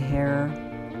dye my hair,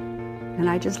 and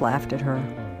I just laughed at her.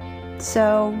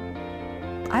 So,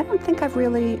 I don't think I've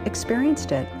really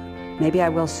experienced it. Maybe I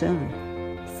will soon.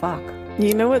 Fuck.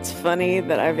 You know what's funny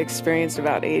that I've experienced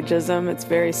about ageism? It's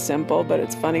very simple, but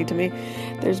it's funny to me.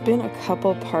 There's been a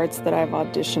couple parts that I've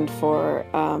auditioned for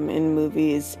in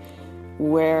movies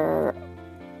where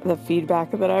the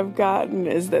feedback that I've gotten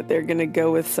is that they're going to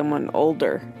go with someone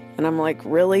older. And I'm like,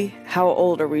 really? How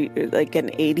old are we? Like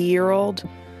an 80-year-old?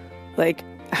 Like,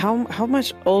 how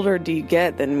much older do you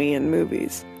get than me in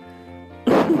movies?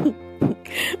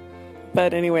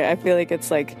 But anyway, I feel like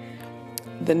it's like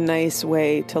the nice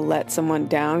way to let someone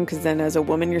down, because then as a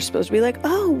woman you're supposed to be like,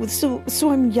 oh, so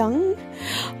I'm young?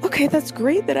 Okay, that's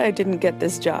great that I didn't get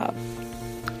this job.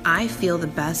 I feel the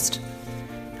best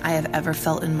I have ever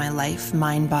felt in my life,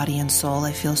 mind, body, and soul.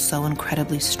 I feel so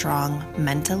incredibly strong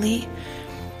mentally,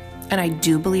 and I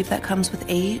do believe that comes with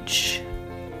age.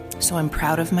 So I'm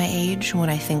proud of my age.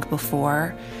 When I think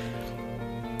before,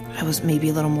 I was maybe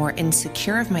a little more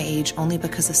insecure of my age only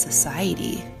because of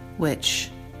society, which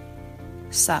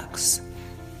sucks.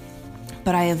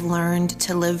 But I have learned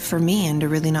to live for me and to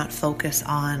really not focus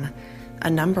on a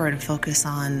number and focus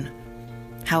on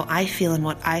how I feel and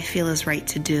what I feel is right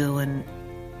to do, and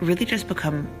really just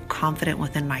become confident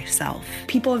within myself.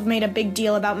 People have made a big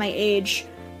deal about my age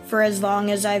for as long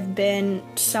as I've been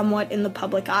somewhat in the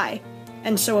public eye.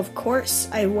 And so of course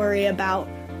I worry about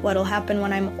what'll happen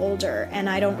when I'm older, and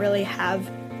I don't really have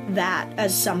that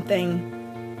as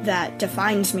something that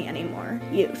defines me anymore,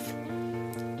 youth.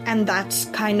 And that's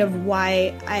kind of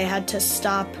why I had to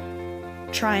stop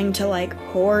trying to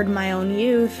hoard my own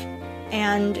youth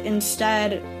and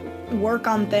instead work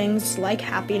on things like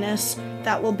happiness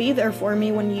that will be there for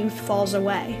me when youth falls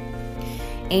away.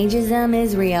 Ageism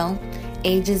is real.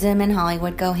 Ageism and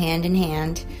Hollywood go hand in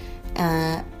hand.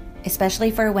 Especially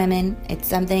for women, it's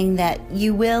something that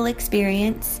you will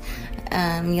experience.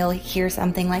 You'll hear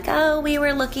something like, oh, we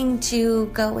were looking to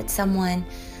go with someone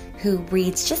who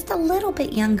reads just a little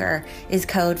bit younger, is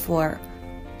code for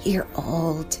you're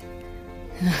old.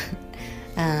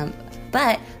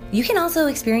 But you can also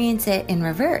experience it in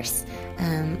reverse,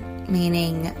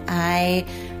 meaning I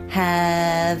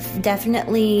have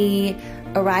definitely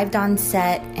arrived on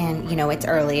set and, it's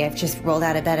early. I've just rolled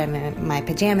out of bed. I'm in my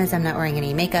pajamas. I'm not wearing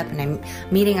any makeup, and I'm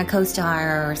meeting a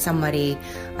co-star or somebody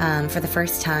for the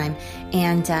first time.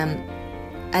 And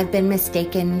I've been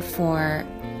mistaken for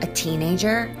a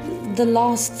teenager. The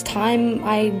last time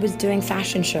I was doing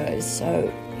fashion shows,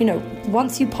 so, You know,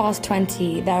 once you pass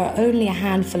 20, there are only a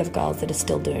handful of girls that are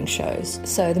still doing shows.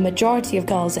 So the majority of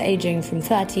girls are aging from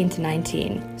 13 to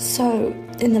 19. So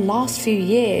in the last few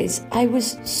years, I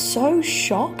was so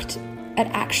shocked at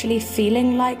actually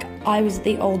feeling like I was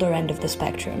the older end of the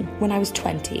spectrum when I was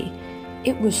 20.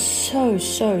 It was so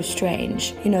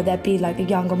strange. You know, there'd be like the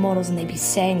younger models and they'd be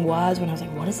saying words when I was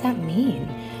like, what does that mean?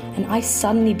 And I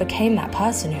suddenly became that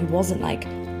person who wasn't like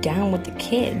down with the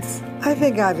kids. I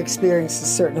think I've experienced a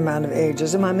certain amount of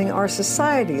ageism. I mean, our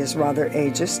society is rather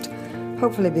ageist,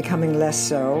 hopefully becoming less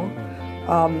so.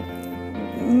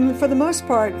 For the most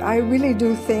part, I really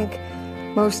do think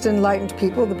most enlightened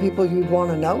people, the people you'd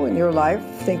want to know in your life,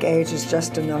 think age is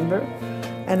just a number.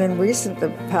 And in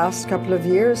the past couple of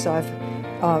years, I've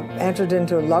entered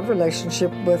into a love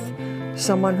relationship with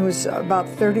someone who's about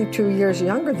 32 years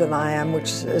younger than I am,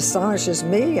 which astonishes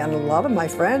me and a lot of my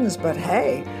friends, but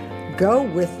hey, go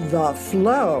with the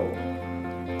flow.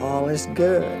 All is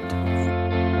good.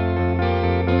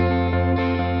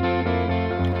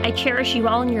 I cherish you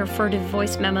all in your furtive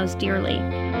voice memos dearly.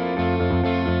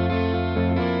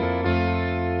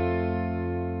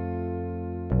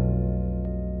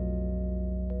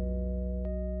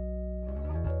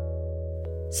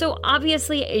 So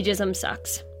obviously ageism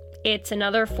sucks. It's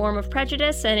another form of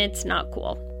prejudice and it's not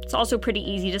cool. It's also pretty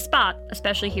easy to spot,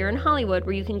 especially here in Hollywood,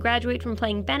 where you can graduate from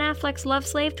playing Ben Affleck's love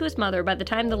slave to his mother by the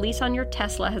time the lease on your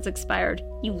Tesla has expired.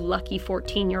 You lucky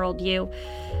 14-year-old you.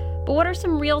 But what are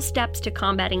some real steps to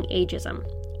combating ageism?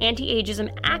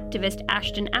 Anti-ageism activist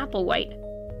Ashton Applewhite,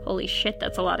 holy shit,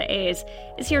 that's a lot of A's,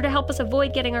 is here to help us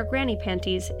avoid getting our granny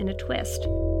panties in a twist.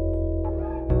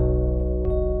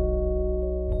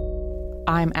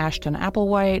 I'm Ashton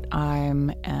Applewhite.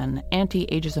 I'm an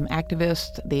anti-ageism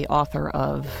activist, the author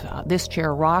of This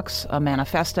Chair Rocks, a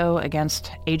manifesto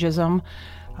against ageism.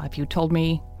 If you told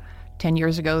me 10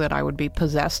 years ago that I would be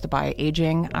possessed by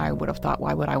aging, I would have thought,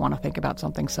 why would I want to think about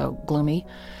something so gloomy?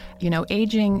 You know,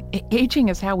 aging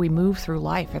is how we move through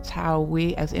life. It's how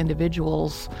we as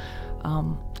individuals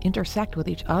intersect with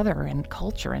each other and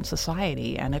culture and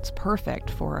society, and it's perfect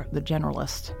for the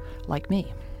generalist like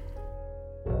me.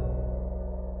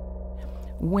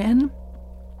 When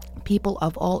people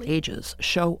of all ages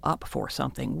show up for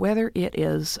something, whether it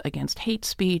is against hate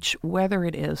speech, whether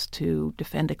it is to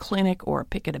defend a clinic or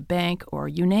picket a bank or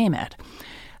you name it,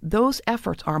 those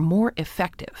efforts are more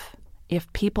effective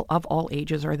if people of all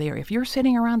ages are there. If you're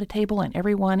sitting around a table and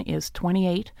everyone is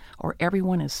 28 or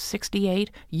everyone is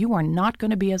 68, you are not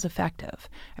going to be as effective.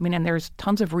 I mean, and there's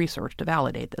tons of research to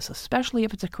validate this, especially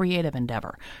if it's a creative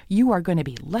endeavor. You are going to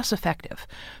be less effective.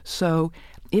 So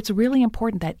it's really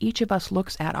important that each of us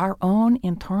looks at our own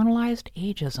internalized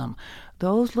ageism,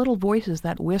 those little voices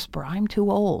that whisper, I'm too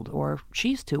old, or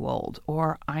she's too old,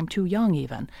 or I'm too young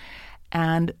even.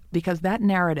 And because that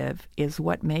narrative is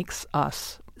what makes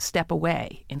us step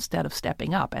away instead of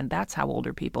stepping up. And that's how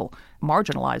older people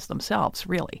marginalize themselves,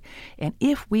 really. And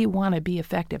if we want to be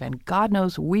effective, and God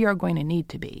knows we are going to need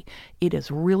to be, it is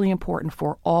really important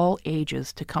for all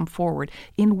ages to come forward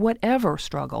in whatever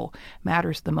struggle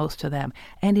matters the most to them.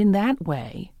 And in that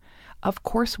way, of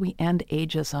course, we end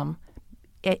ageism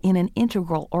in an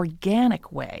integral,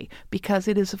 organic way, because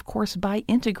it is, of course, by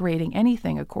integrating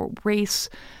anything, race,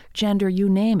 gender, you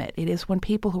name it. It is when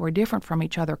people who are different from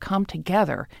each other come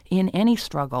together in any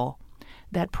struggle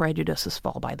that prejudices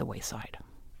fall by the wayside.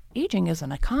 Aging is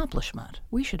an accomplishment.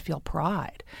 We should feel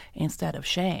pride instead of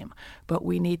shame, but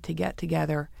we need to get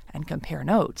together and compare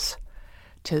notes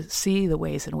to see the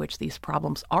ways in which these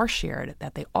problems are shared,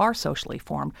 that they are socially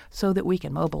formed, so that we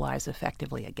can mobilize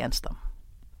effectively against them.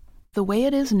 The way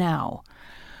it is now,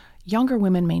 younger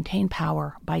women maintain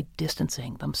power by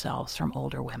distancing themselves from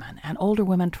older women, and older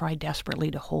women try desperately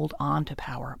to hold on to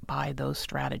power by those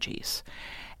strategies.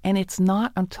 And it's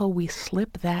not until we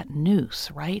slip that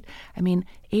noose, right? I mean,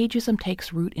 ageism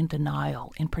takes root in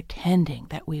denial, in pretending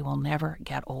that we will never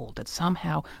get old, that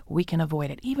somehow we can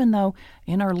avoid it, even though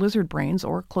in our lizard brains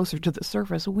or closer to the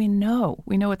surface, we know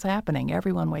it's happening.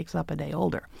 Everyone wakes up a day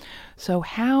older. So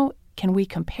how can we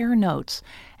compare notes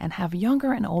and have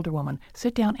younger and older women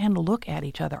sit down and look at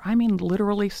each other? I mean,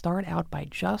 literally start out by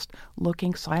just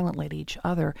looking silently at each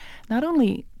other, not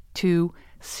only to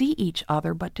see each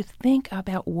other, but to think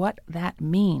about what that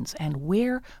means and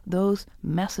where those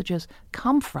messages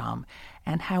come from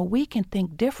and how we can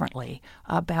think differently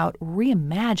about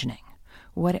reimagining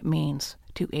what it means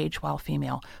to age while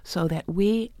female, so that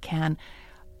we can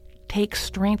take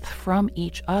strength from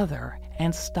each other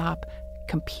and stop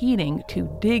competing to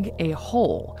dig a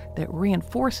hole that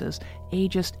reinforces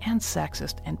ageist and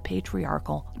sexist and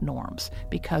patriarchal norms.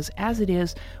 Because as it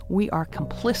is, we are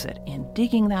complicit in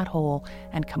digging that hole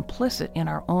and complicit in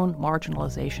our own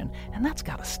marginalization, and that's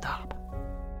got to stop.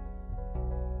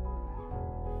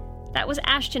 That was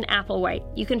Ashton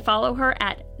Applewhite. You can follow her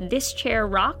at This Chair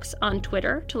Rocks on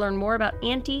Twitter to learn more about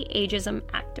anti-ageism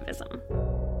activism.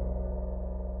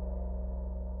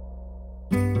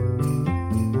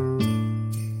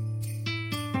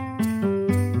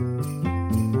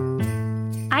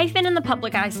 I've been in the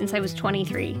public eye since I was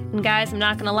 23, and guys, I'm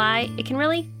not gonna lie, it can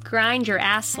really grind your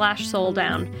ass/soul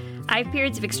down. I have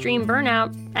periods of extreme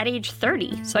burnout at age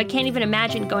 30, so I can't even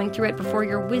imagine going through it before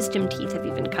your wisdom teeth have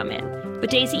even come in.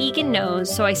 But Daisy Egan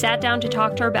knows, so I sat down to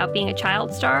talk to her about being a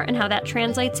child star and how that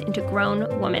translates into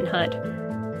grown womanhood.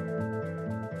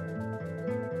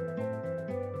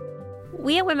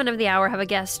 We at Women of the Hour have a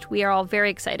guest we are all very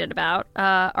excited about.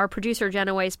 Our producer,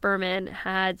 Jenna Weiss-Berman,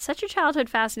 had such a childhood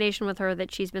fascination with her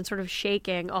that she's been sort of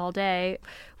shaking all day.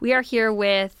 We are here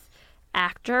with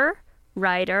actor,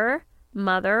 writer,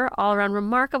 mother, all-around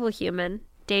remarkable human,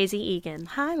 Daisy Egan.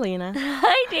 Hi, Lena.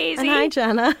 Hi, Daisy. And hi,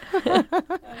 Jenna.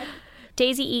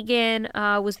 Daisy Egan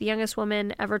was the youngest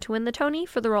woman ever to win the Tony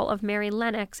for the role of Mary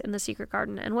Lennox in The Secret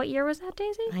Garden. And what year was that,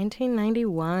 Daisy?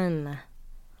 1991.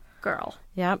 Girl.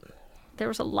 Yep. There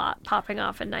was a lot popping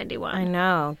off in 91. I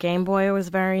know. Game Boy was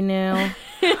very new.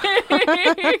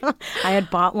 I had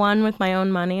bought one with my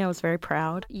own money. I was very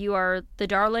proud. You are the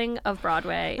darling of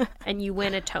Broadway, and you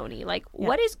win a Tony. Like, Yeah.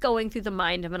 What is going through the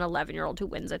mind of an 11-year-old who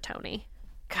wins a Tony?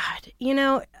 God, you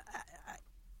know,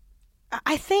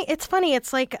 I think it's funny.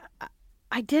 It's like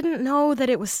I didn't know that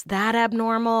it was that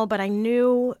abnormal, but I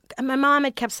knew. My mom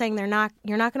had kept saying you're not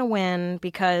going to win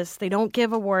because they don't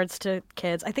give awards to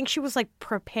kids. I think she was like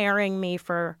preparing me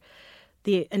for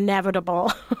the inevitable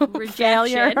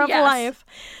failure of life.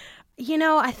 You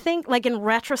know, I think like in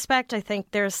retrospect, I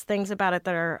think there's things about it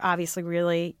that are obviously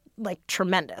really like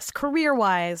tremendous.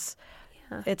 Career-wise,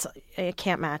 it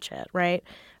can't match it, right?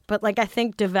 But like I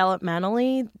think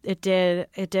developmentally, it did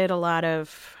a lot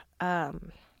of.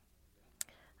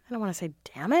 I don't want to say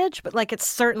damage, but like it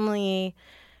certainly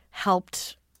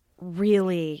helped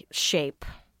really shape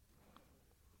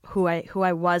who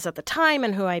I was at the time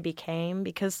and who I became,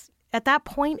 because at that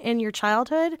point in your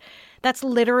childhood, that's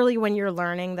literally when you're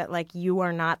learning that like you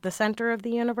are not the center of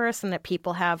the universe and that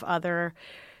people have other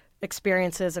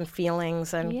experiences and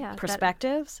feelings and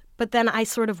perspectives. But then I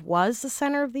sort of was the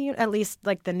center of at least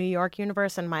like the New York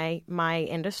universe and my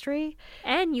industry.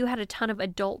 And you had a ton of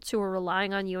adults who were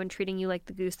relying on you and treating you like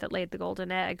the goose that laid the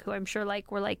golden egg, who I'm sure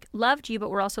like were like loved you, but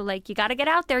were also like, you got to get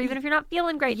out there even if you're not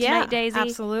feeling great tonight, Daisy.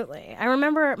 Absolutely. I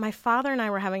remember my father and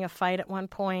I were having a fight at one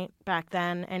point back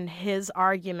then, and his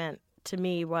argument to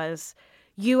me was,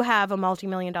 you have a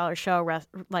multi-million-dollar show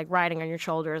like riding on your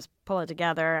shoulders, pull it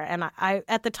together. And I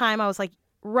at the time I was like,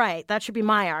 right, that should be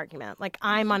my argument. Like,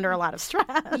 I'm under a lot of stress.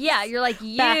 Yeah, you're like,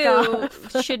 you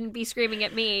shouldn't be screaming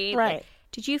at me. Right. Like,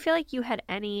 did you feel like you had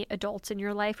any adults in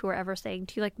your life who were ever saying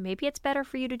to you, like, maybe it's better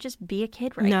for you to just be a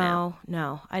kid right now?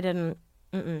 No, I didn't.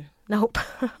 Nope.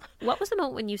 What was the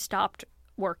moment when you stopped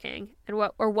working?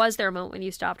 Or was there a moment when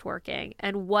you stopped working?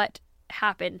 And what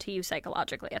happened to you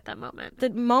psychologically at that moment? The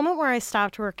moment where I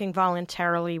stopped working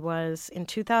voluntarily was in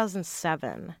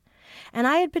 2007. And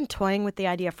I had been toying with the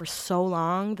idea for so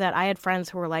long that I had friends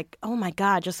who were like, oh my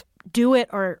God, just do it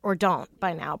or don't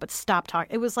by now, but stop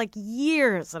talking. It was like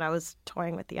years that I was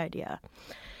toying with the idea.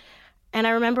 And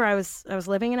I remember I was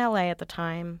living in LA at the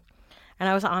time, and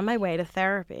I was on my way to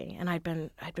therapy, and I'd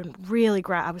been really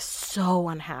I was so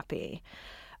unhappy.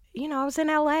 You know, I was in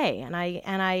LA, and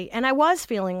I was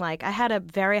feeling like I had a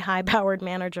very high-powered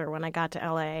manager when I got to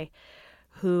LA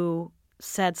who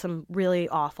said some really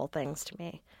awful things to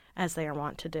me, as they are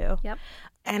wont to do. Yep.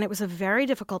 And it was a very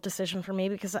difficult decision for me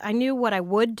because I knew what I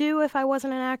would do if I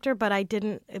wasn't an actor, but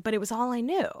it was all I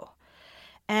knew.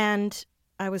 And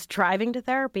I was driving to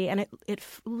therapy, and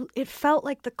it felt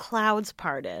like the clouds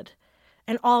parted.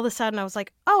 And all of a sudden I was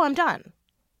like, oh, I'm done.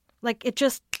 Like it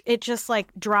just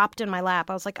like dropped in my lap.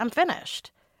 I was like, I'm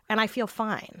finished and I feel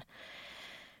fine.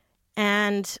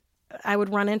 And I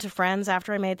would run into friends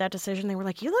after I made that decision. They were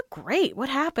like, you look great. What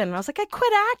happened? And I was like, I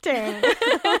quit acting.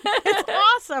 It's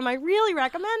awesome. I really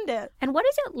recommend it. And what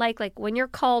is it like when you're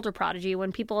called a prodigy,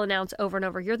 when people announce over and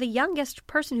over, you're the youngest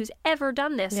person who's ever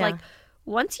done this? Yeah. Like,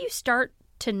 once you start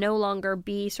to no longer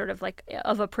be sort of like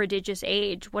of a prodigious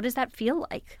age, what does that feel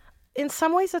like? In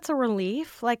some ways, it's a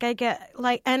relief. Like I get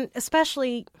and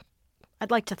especially,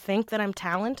 I'd like to think that I'm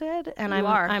talented, and You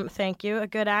are. I'm thank you, a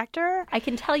good actor. I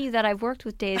can tell you that I've worked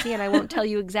with Daisy, and I won't tell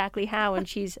you exactly how, and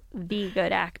she's the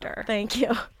good actor. Thank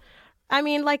you. I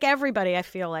mean, like everybody, I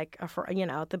feel like, at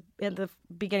the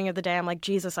beginning of the day, I'm like,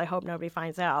 Jesus, I hope nobody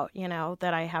finds out,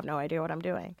 that I have no idea what I'm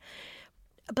doing.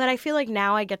 But I feel like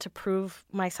now I get to prove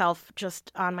myself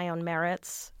just on my own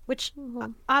merits, which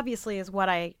obviously is what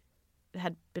I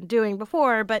had been doing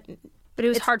before, but it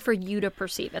was hard for you to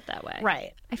perceive it that way.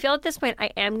 Right. I feel at this point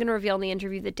I am going to reveal in the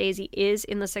interview that Daisy is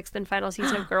in the 6th and final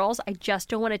season of Girls. I just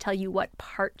don't want to tell you what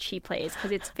part she plays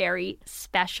because it's very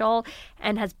special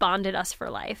and has bonded us for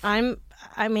life.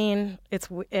 It's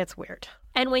weird.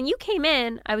 And when you came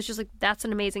in, I was just like, that's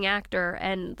an amazing actor.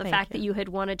 And the fact that you had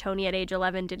won a Tony at age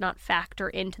 11 did not factor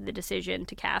into the decision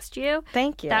to cast you.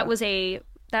 Thank you.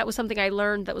 That was something I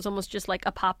learned that was almost just like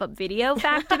a pop-up video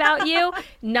fact about you,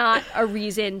 not a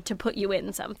reason to put you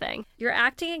in something. You're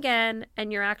acting again,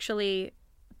 and you're actually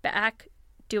back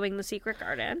doing The Secret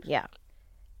Garden. Yeah.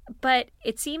 But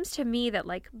it seems to me that,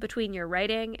 like, between your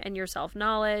writing and your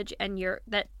self-knowledge and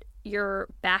you're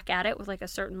back at it with, like, a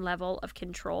certain level of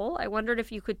control. I wondered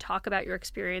if you could talk about your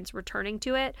experience returning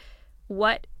to it.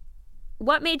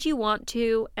 What made you want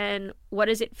to, and what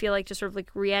does it feel like to sort of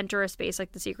like re-enter a space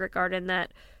like The Secret Garden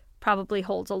that probably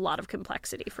holds a lot of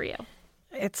complexity for you?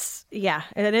 It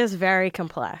is very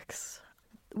complex.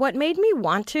 What made me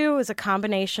want to is a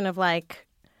combination of like,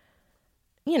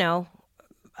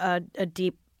 a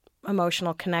deep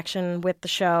emotional connection with the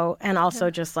show, and also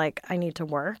just like, I need to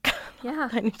work. Yeah.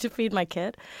 I need to feed my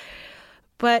kid.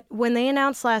 But when they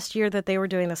announced last year that they were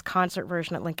doing this concert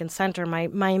version at Lincoln Center,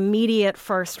 my immediate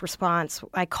first response,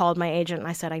 I called my agent and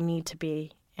I said, I need to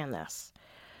be in this.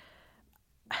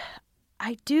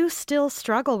 I do still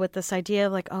struggle with this idea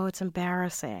of like, oh, it's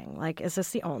embarrassing. Like, is this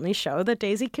the only show that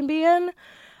Daisy can be in?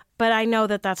 But I know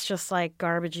that that's just like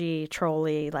garbagey,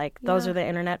 trolly, like those are the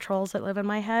internet trolls that live in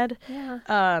my head.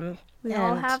 Yeah. We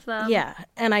all have them. Yeah.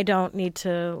 And I don't need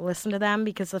to listen to them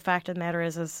because the fact of the matter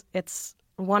is it's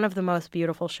one of the most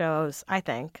beautiful shows, I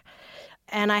think.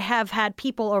 And I have had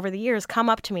people over the years come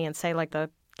up to me and say, like,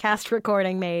 the cast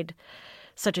recording made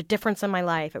such a difference in my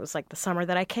life. It was like the summer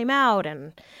that I came out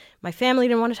and my family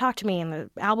didn't want to talk to me and the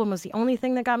album was the only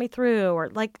thing that got me through. Or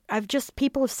like,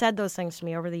 people have said those things to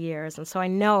me over the years. And so I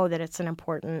know that it's an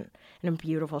important and a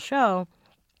beautiful show.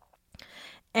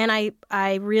 And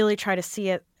I really try to see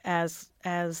it as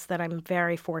that I'm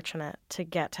very fortunate to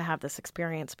get to have this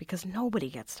experience, because nobody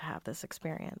gets to have this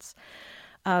experience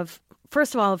of,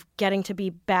 first of all, of getting to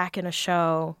be back in a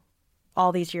show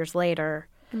all these years later.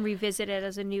 And revisit it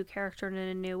as a new character and in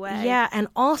a new way. Yeah, and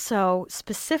also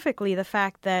specifically the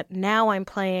fact that now I'm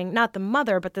playing not the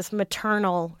mother, but this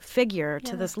maternal figure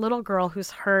to this little girl who's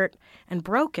hurt and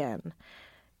broken.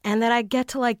 And that I get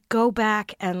to like go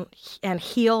back and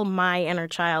heal my inner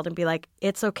child and be like,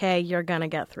 it's okay, you're gonna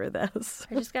get through this.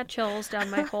 I just got chills down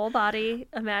my whole body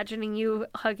imagining you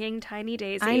hugging tiny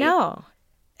Daisy. I know.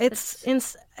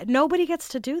 Nobody gets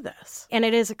to do this. And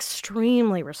it is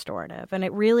extremely restorative. And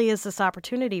it really is this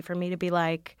opportunity for me to be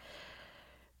like,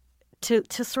 to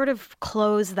sort of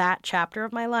close that chapter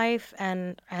of my life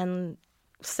and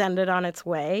send it on its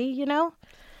way, So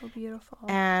beautiful.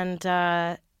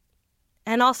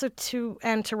 And also to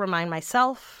remind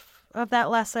myself of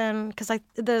that lesson, because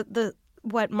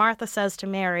what Martha says to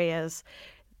Mary is,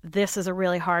 this is a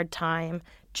really hard time,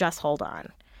 just hold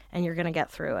on, and you're going to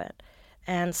get through it.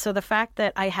 And so the fact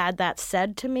that I had that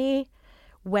said to me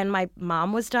when my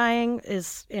mom was dying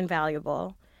is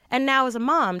invaluable. And now as a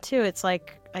mom, too, it's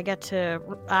like I get to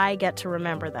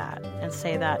remember that and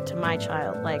say that to my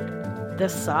child, like,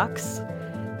 this sucks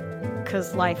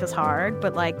because life is hard,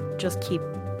 but like just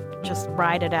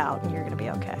ride it out and you're going to be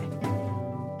okay.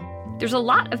 There's a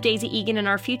lot of Daisy Egan in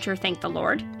our future, thank the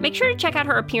Lord. Make sure to check out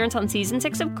her appearance on season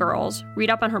 6 of Girls, read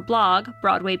up on her blog,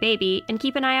 Broadway Baby, and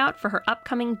keep an eye out for her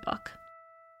upcoming book.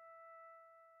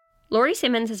 Laurie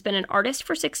Simmons has been an artist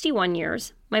for 61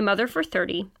 years, my mother for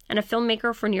 30, and a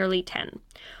filmmaker for nearly 10.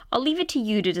 I'll leave it to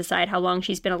you to decide how long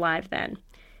she's been alive then.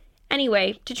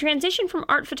 Anyway, to transition from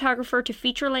art photographer to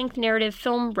feature-length narrative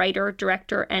film writer,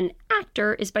 director, and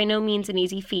actor is by no means an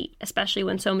easy feat, especially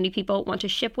when so many people want to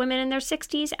ship women in their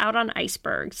 60s out on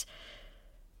icebergs.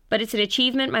 But it's an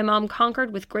achievement my mom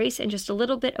conquered with grace and just a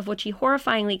little bit of what she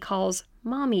horrifyingly calls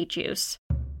mommy juice.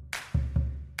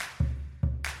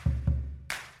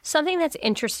 Something that's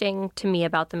interesting to me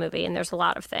about the movie, and there's a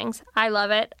lot of things, I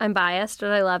love it, I'm biased,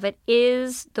 but I love it,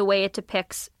 is the way it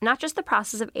depicts not just the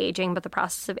process of aging, but the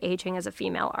process of aging as a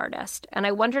female artist. And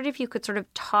I wondered if you could sort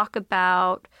of talk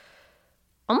about,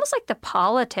 almost like the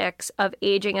politics of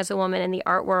aging as a woman in the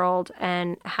art world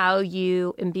and how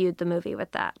you imbued the movie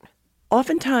with that.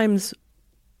 Oftentimes,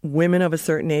 women of a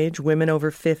certain age, women over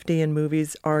 50 in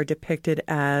movies, are depicted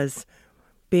as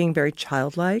being very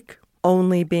childlike,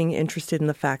 only being interested in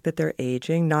the fact that they're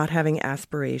aging, not having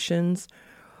aspirations.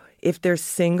 If they're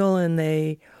single and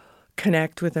they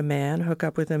connect with a man, hook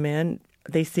up with a man,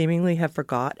 they seemingly have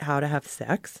forgot how to have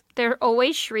sex. They're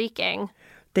always shrieking.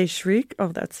 They shriek? Oh,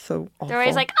 that's so awful. They're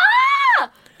always like,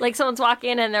 ah! Like someone's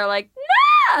walking in and they're like,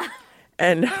 nah!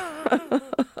 And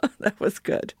that was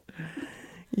good.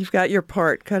 You've got your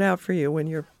part cut out for you when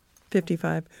you're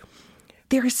 55.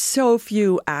 There are so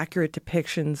few accurate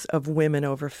depictions of women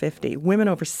over 50. Women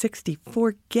over 60,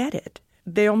 forget it.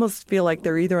 They almost feel like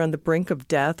they're either on the brink of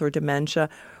death or dementia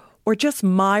or just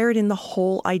mired in the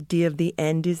whole idea of the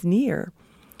end is near.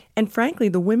 And frankly,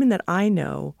 the women that I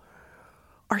know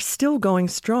are still going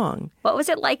strong. What was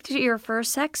it like to do your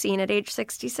first sex scene at age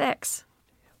 66?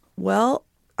 Well,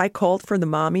 I called for the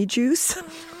mommy juice,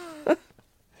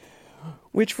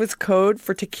 which was code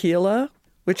for tequila,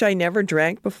 which I never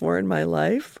drank before in my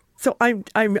life. So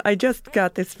I just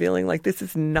got this feeling like this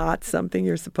is not something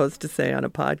you're supposed to say on a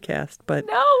podcast. But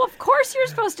no, of course you're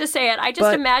supposed to say it. I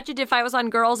just imagined if I was on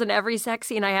Girls in every sex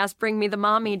scene, I asked, "Bring me the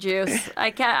mommy juice."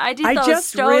 I did those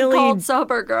stone cold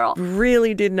sober girl.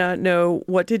 Really did not know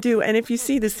what to do. And if you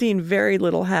see the scene, very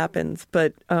little happens.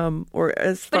 But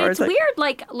it's weird.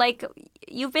 Like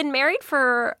you've been married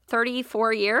for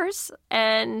 34 years,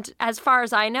 and as far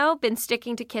as I know, been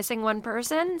sticking to kissing one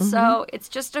person. Mm-hmm. So it's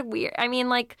just a weird. I mean,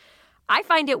 like, I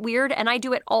find it weird, and I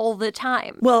do it all the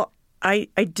time. Well, I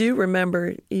do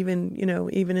remember even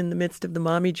in the midst of the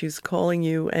mommy juice calling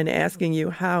you and asking you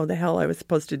how the hell I was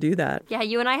supposed to do that. Yeah,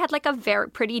 you and I had like a very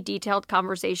pretty detailed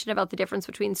conversation about the difference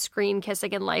between screen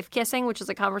kissing and life kissing, which is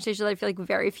a conversation that I feel like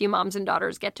very few moms and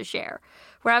daughters get to share.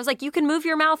 Where I was like, you can move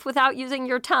your mouth without using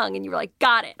your tongue. And you were like,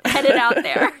 got it. Head it out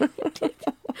there.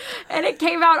 And it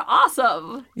came out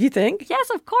awesome. You think? Yes,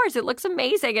 of course. It looks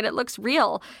amazing and it looks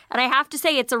real. And I have to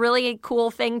say, it's a really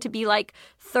cool thing to be like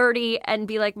 30 and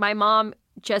be like, my mom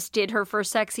just did her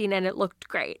first sex scene and it looked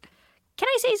great. Can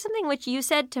I say something which you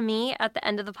said to me at the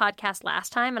end of the podcast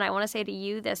last time and I want to say to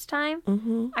you this time?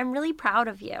 Mm-hmm. I'm really proud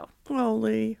of you. Oh,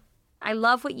 Lee. I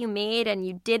love what you made and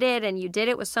you did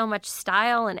it with so much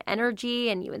style and energy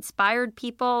and you inspired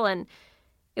people and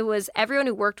it was everyone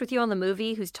who worked with you on the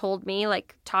movie who's told me,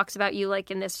 like, talks about you, like,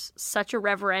 in this such a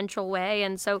reverential way.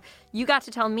 And so you got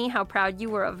to tell me how proud you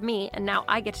were of me, and now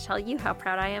I get to tell you how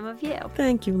proud I am of you.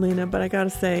 Thank you, Lena, but I gotta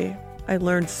say, I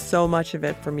learned so much of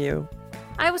it from you.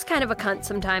 I was kind of a cunt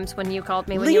sometimes when you called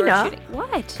me when you were shooting.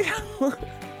 What?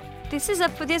 This is a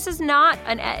free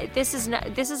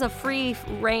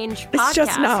range podcast. It's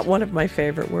just not one of my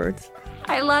favorite words.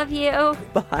 I love you.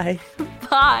 Bye.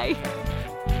 Bye.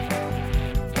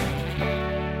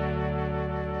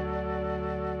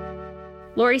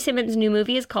 Laurie Simmons' new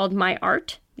movie is called My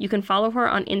Art. You can follow her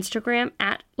on Instagram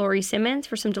at Laurie Simmons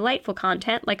for some delightful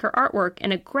content like her artwork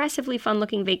and aggressively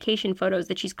fun-looking vacation photos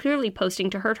that she's clearly posting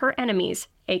to hurt her enemies,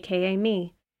 aka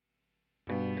me.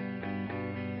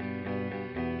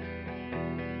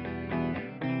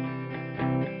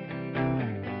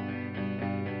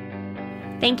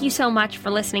 Thank you so much for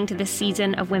listening to this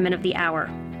season of Women of the Hour.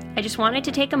 I just wanted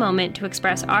to take a moment to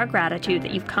express our gratitude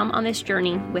that you've come on this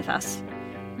journey with us.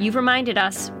 You've reminded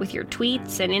us with your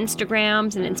tweets and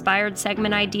Instagrams and inspired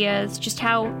segment ideas just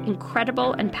how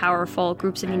incredible and powerful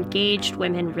groups of engaged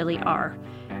women really are.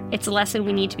 It's a lesson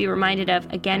we need to be reminded of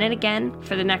again and again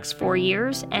for the next 4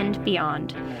 years and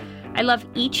beyond. I love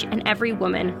each and every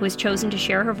woman who has chosen to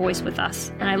share her voice with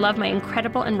us, and I love my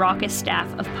incredible and raucous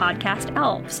staff of podcast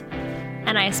elves.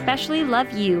 And I especially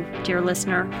love you, dear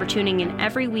listener, for tuning in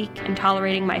every week and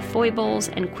tolerating my foibles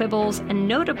and quibbles and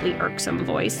notably irksome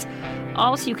voice,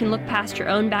 all so you can look past your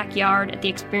own backyard at the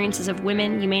experiences of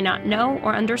women you may not know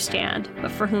or understand,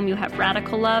 but for whom you have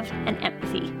radical love and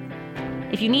empathy.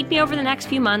 If you need me over the next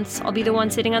few months, I'll be the one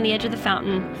sitting on the edge of the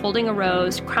fountain, holding a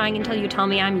rose, crying until you tell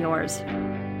me I'm yours.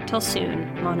 Till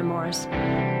soon, mon amours.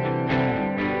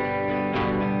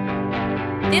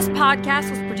 This podcast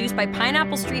was produced by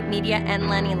Pineapple Street Media and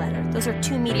Lenny Letter. Those are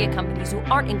two media companies who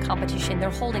aren't in competition. They're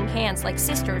holding hands like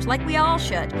sisters, like we all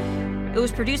should. It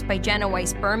was produced by Jenna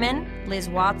Weiss-Berman, Liz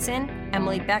Watson,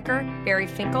 Emily Becker, Barry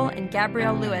Finkel, and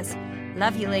Gabrielle Lewis.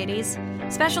 Love you, ladies.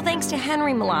 Special thanks to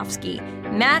Henry Malofsky,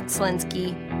 Matt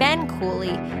Slinsky, Ben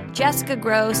Cooley, Jessica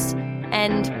Gross,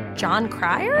 and John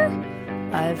Cryer?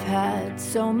 I've had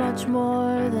so much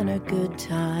more than a good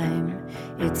time.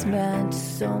 It's meant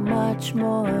so much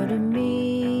more to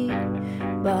me.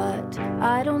 But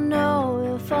I don't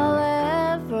know if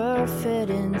I'll ever fit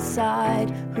in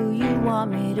inside who you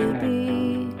want me to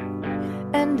be.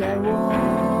 And I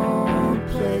won't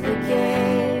play the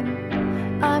game.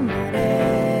 I'm not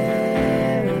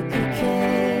Erica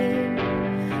Kane.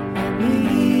 I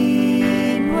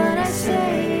mean what I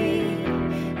say,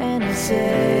 and I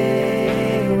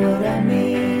say what I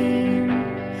mean.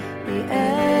 The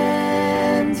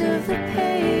end of the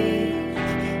page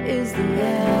is the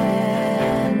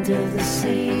end of the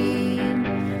scene.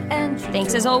 And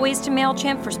Thanks as always to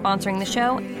MailChimp for sponsoring the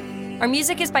show. Our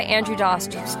music is by Andrew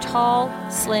Dost, who's tall,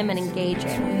 slim, and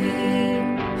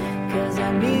engaging. 'Cause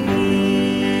I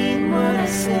mean what I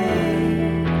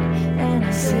say, and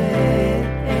I say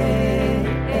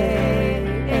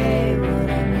what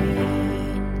I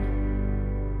mean.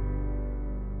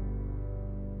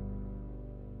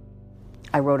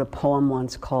 I wrote a poem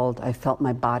once called I Felt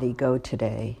My Body Go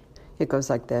Today. It goes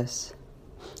like this.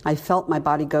 I felt my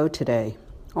body go today.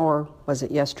 Or was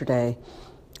it yesterday?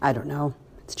 I don't know.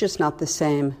 It's just not the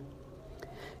same.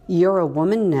 You're a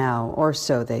woman now, or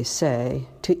so they say,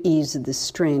 to ease the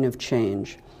strain of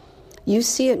change. You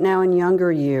see it now in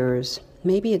younger years.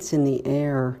 Maybe it's in the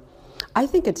air. I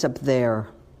think it's up there.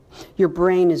 Your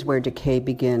brain is where decay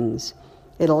begins.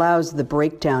 It allows the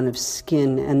breakdown of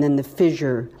skin and then the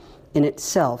fissure in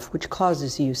itself, which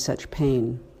causes you such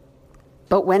pain.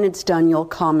 But when it's done, you'll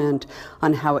comment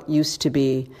on how it used to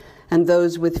be, and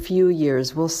those with few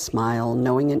years will smile,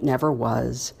 knowing it never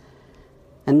was.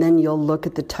 And then you'll look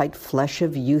at the tight flesh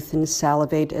of youth and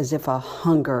salivate as if a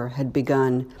hunger had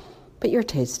begun. But your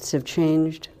tastes have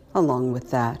changed along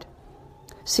with that.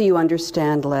 So you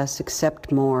understand less, accept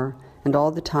more, and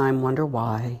all the time wonder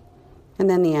why. And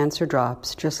then the answer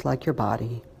drops, just like your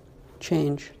body.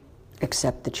 Change.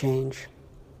 Accept the change.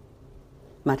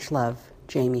 Much love,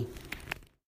 Jamie.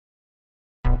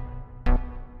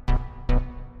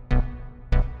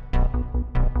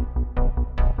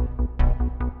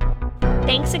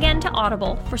 Thanks again to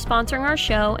Audible for sponsoring our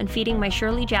show and feeding my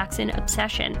Shirley Jackson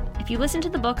obsession. If you listen to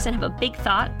the books and have a big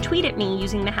thought, tweet at me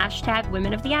using the hashtag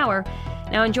Women of the Hour.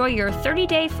 Now enjoy your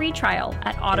 30-day free trial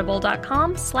at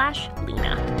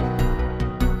audible.com/Lena.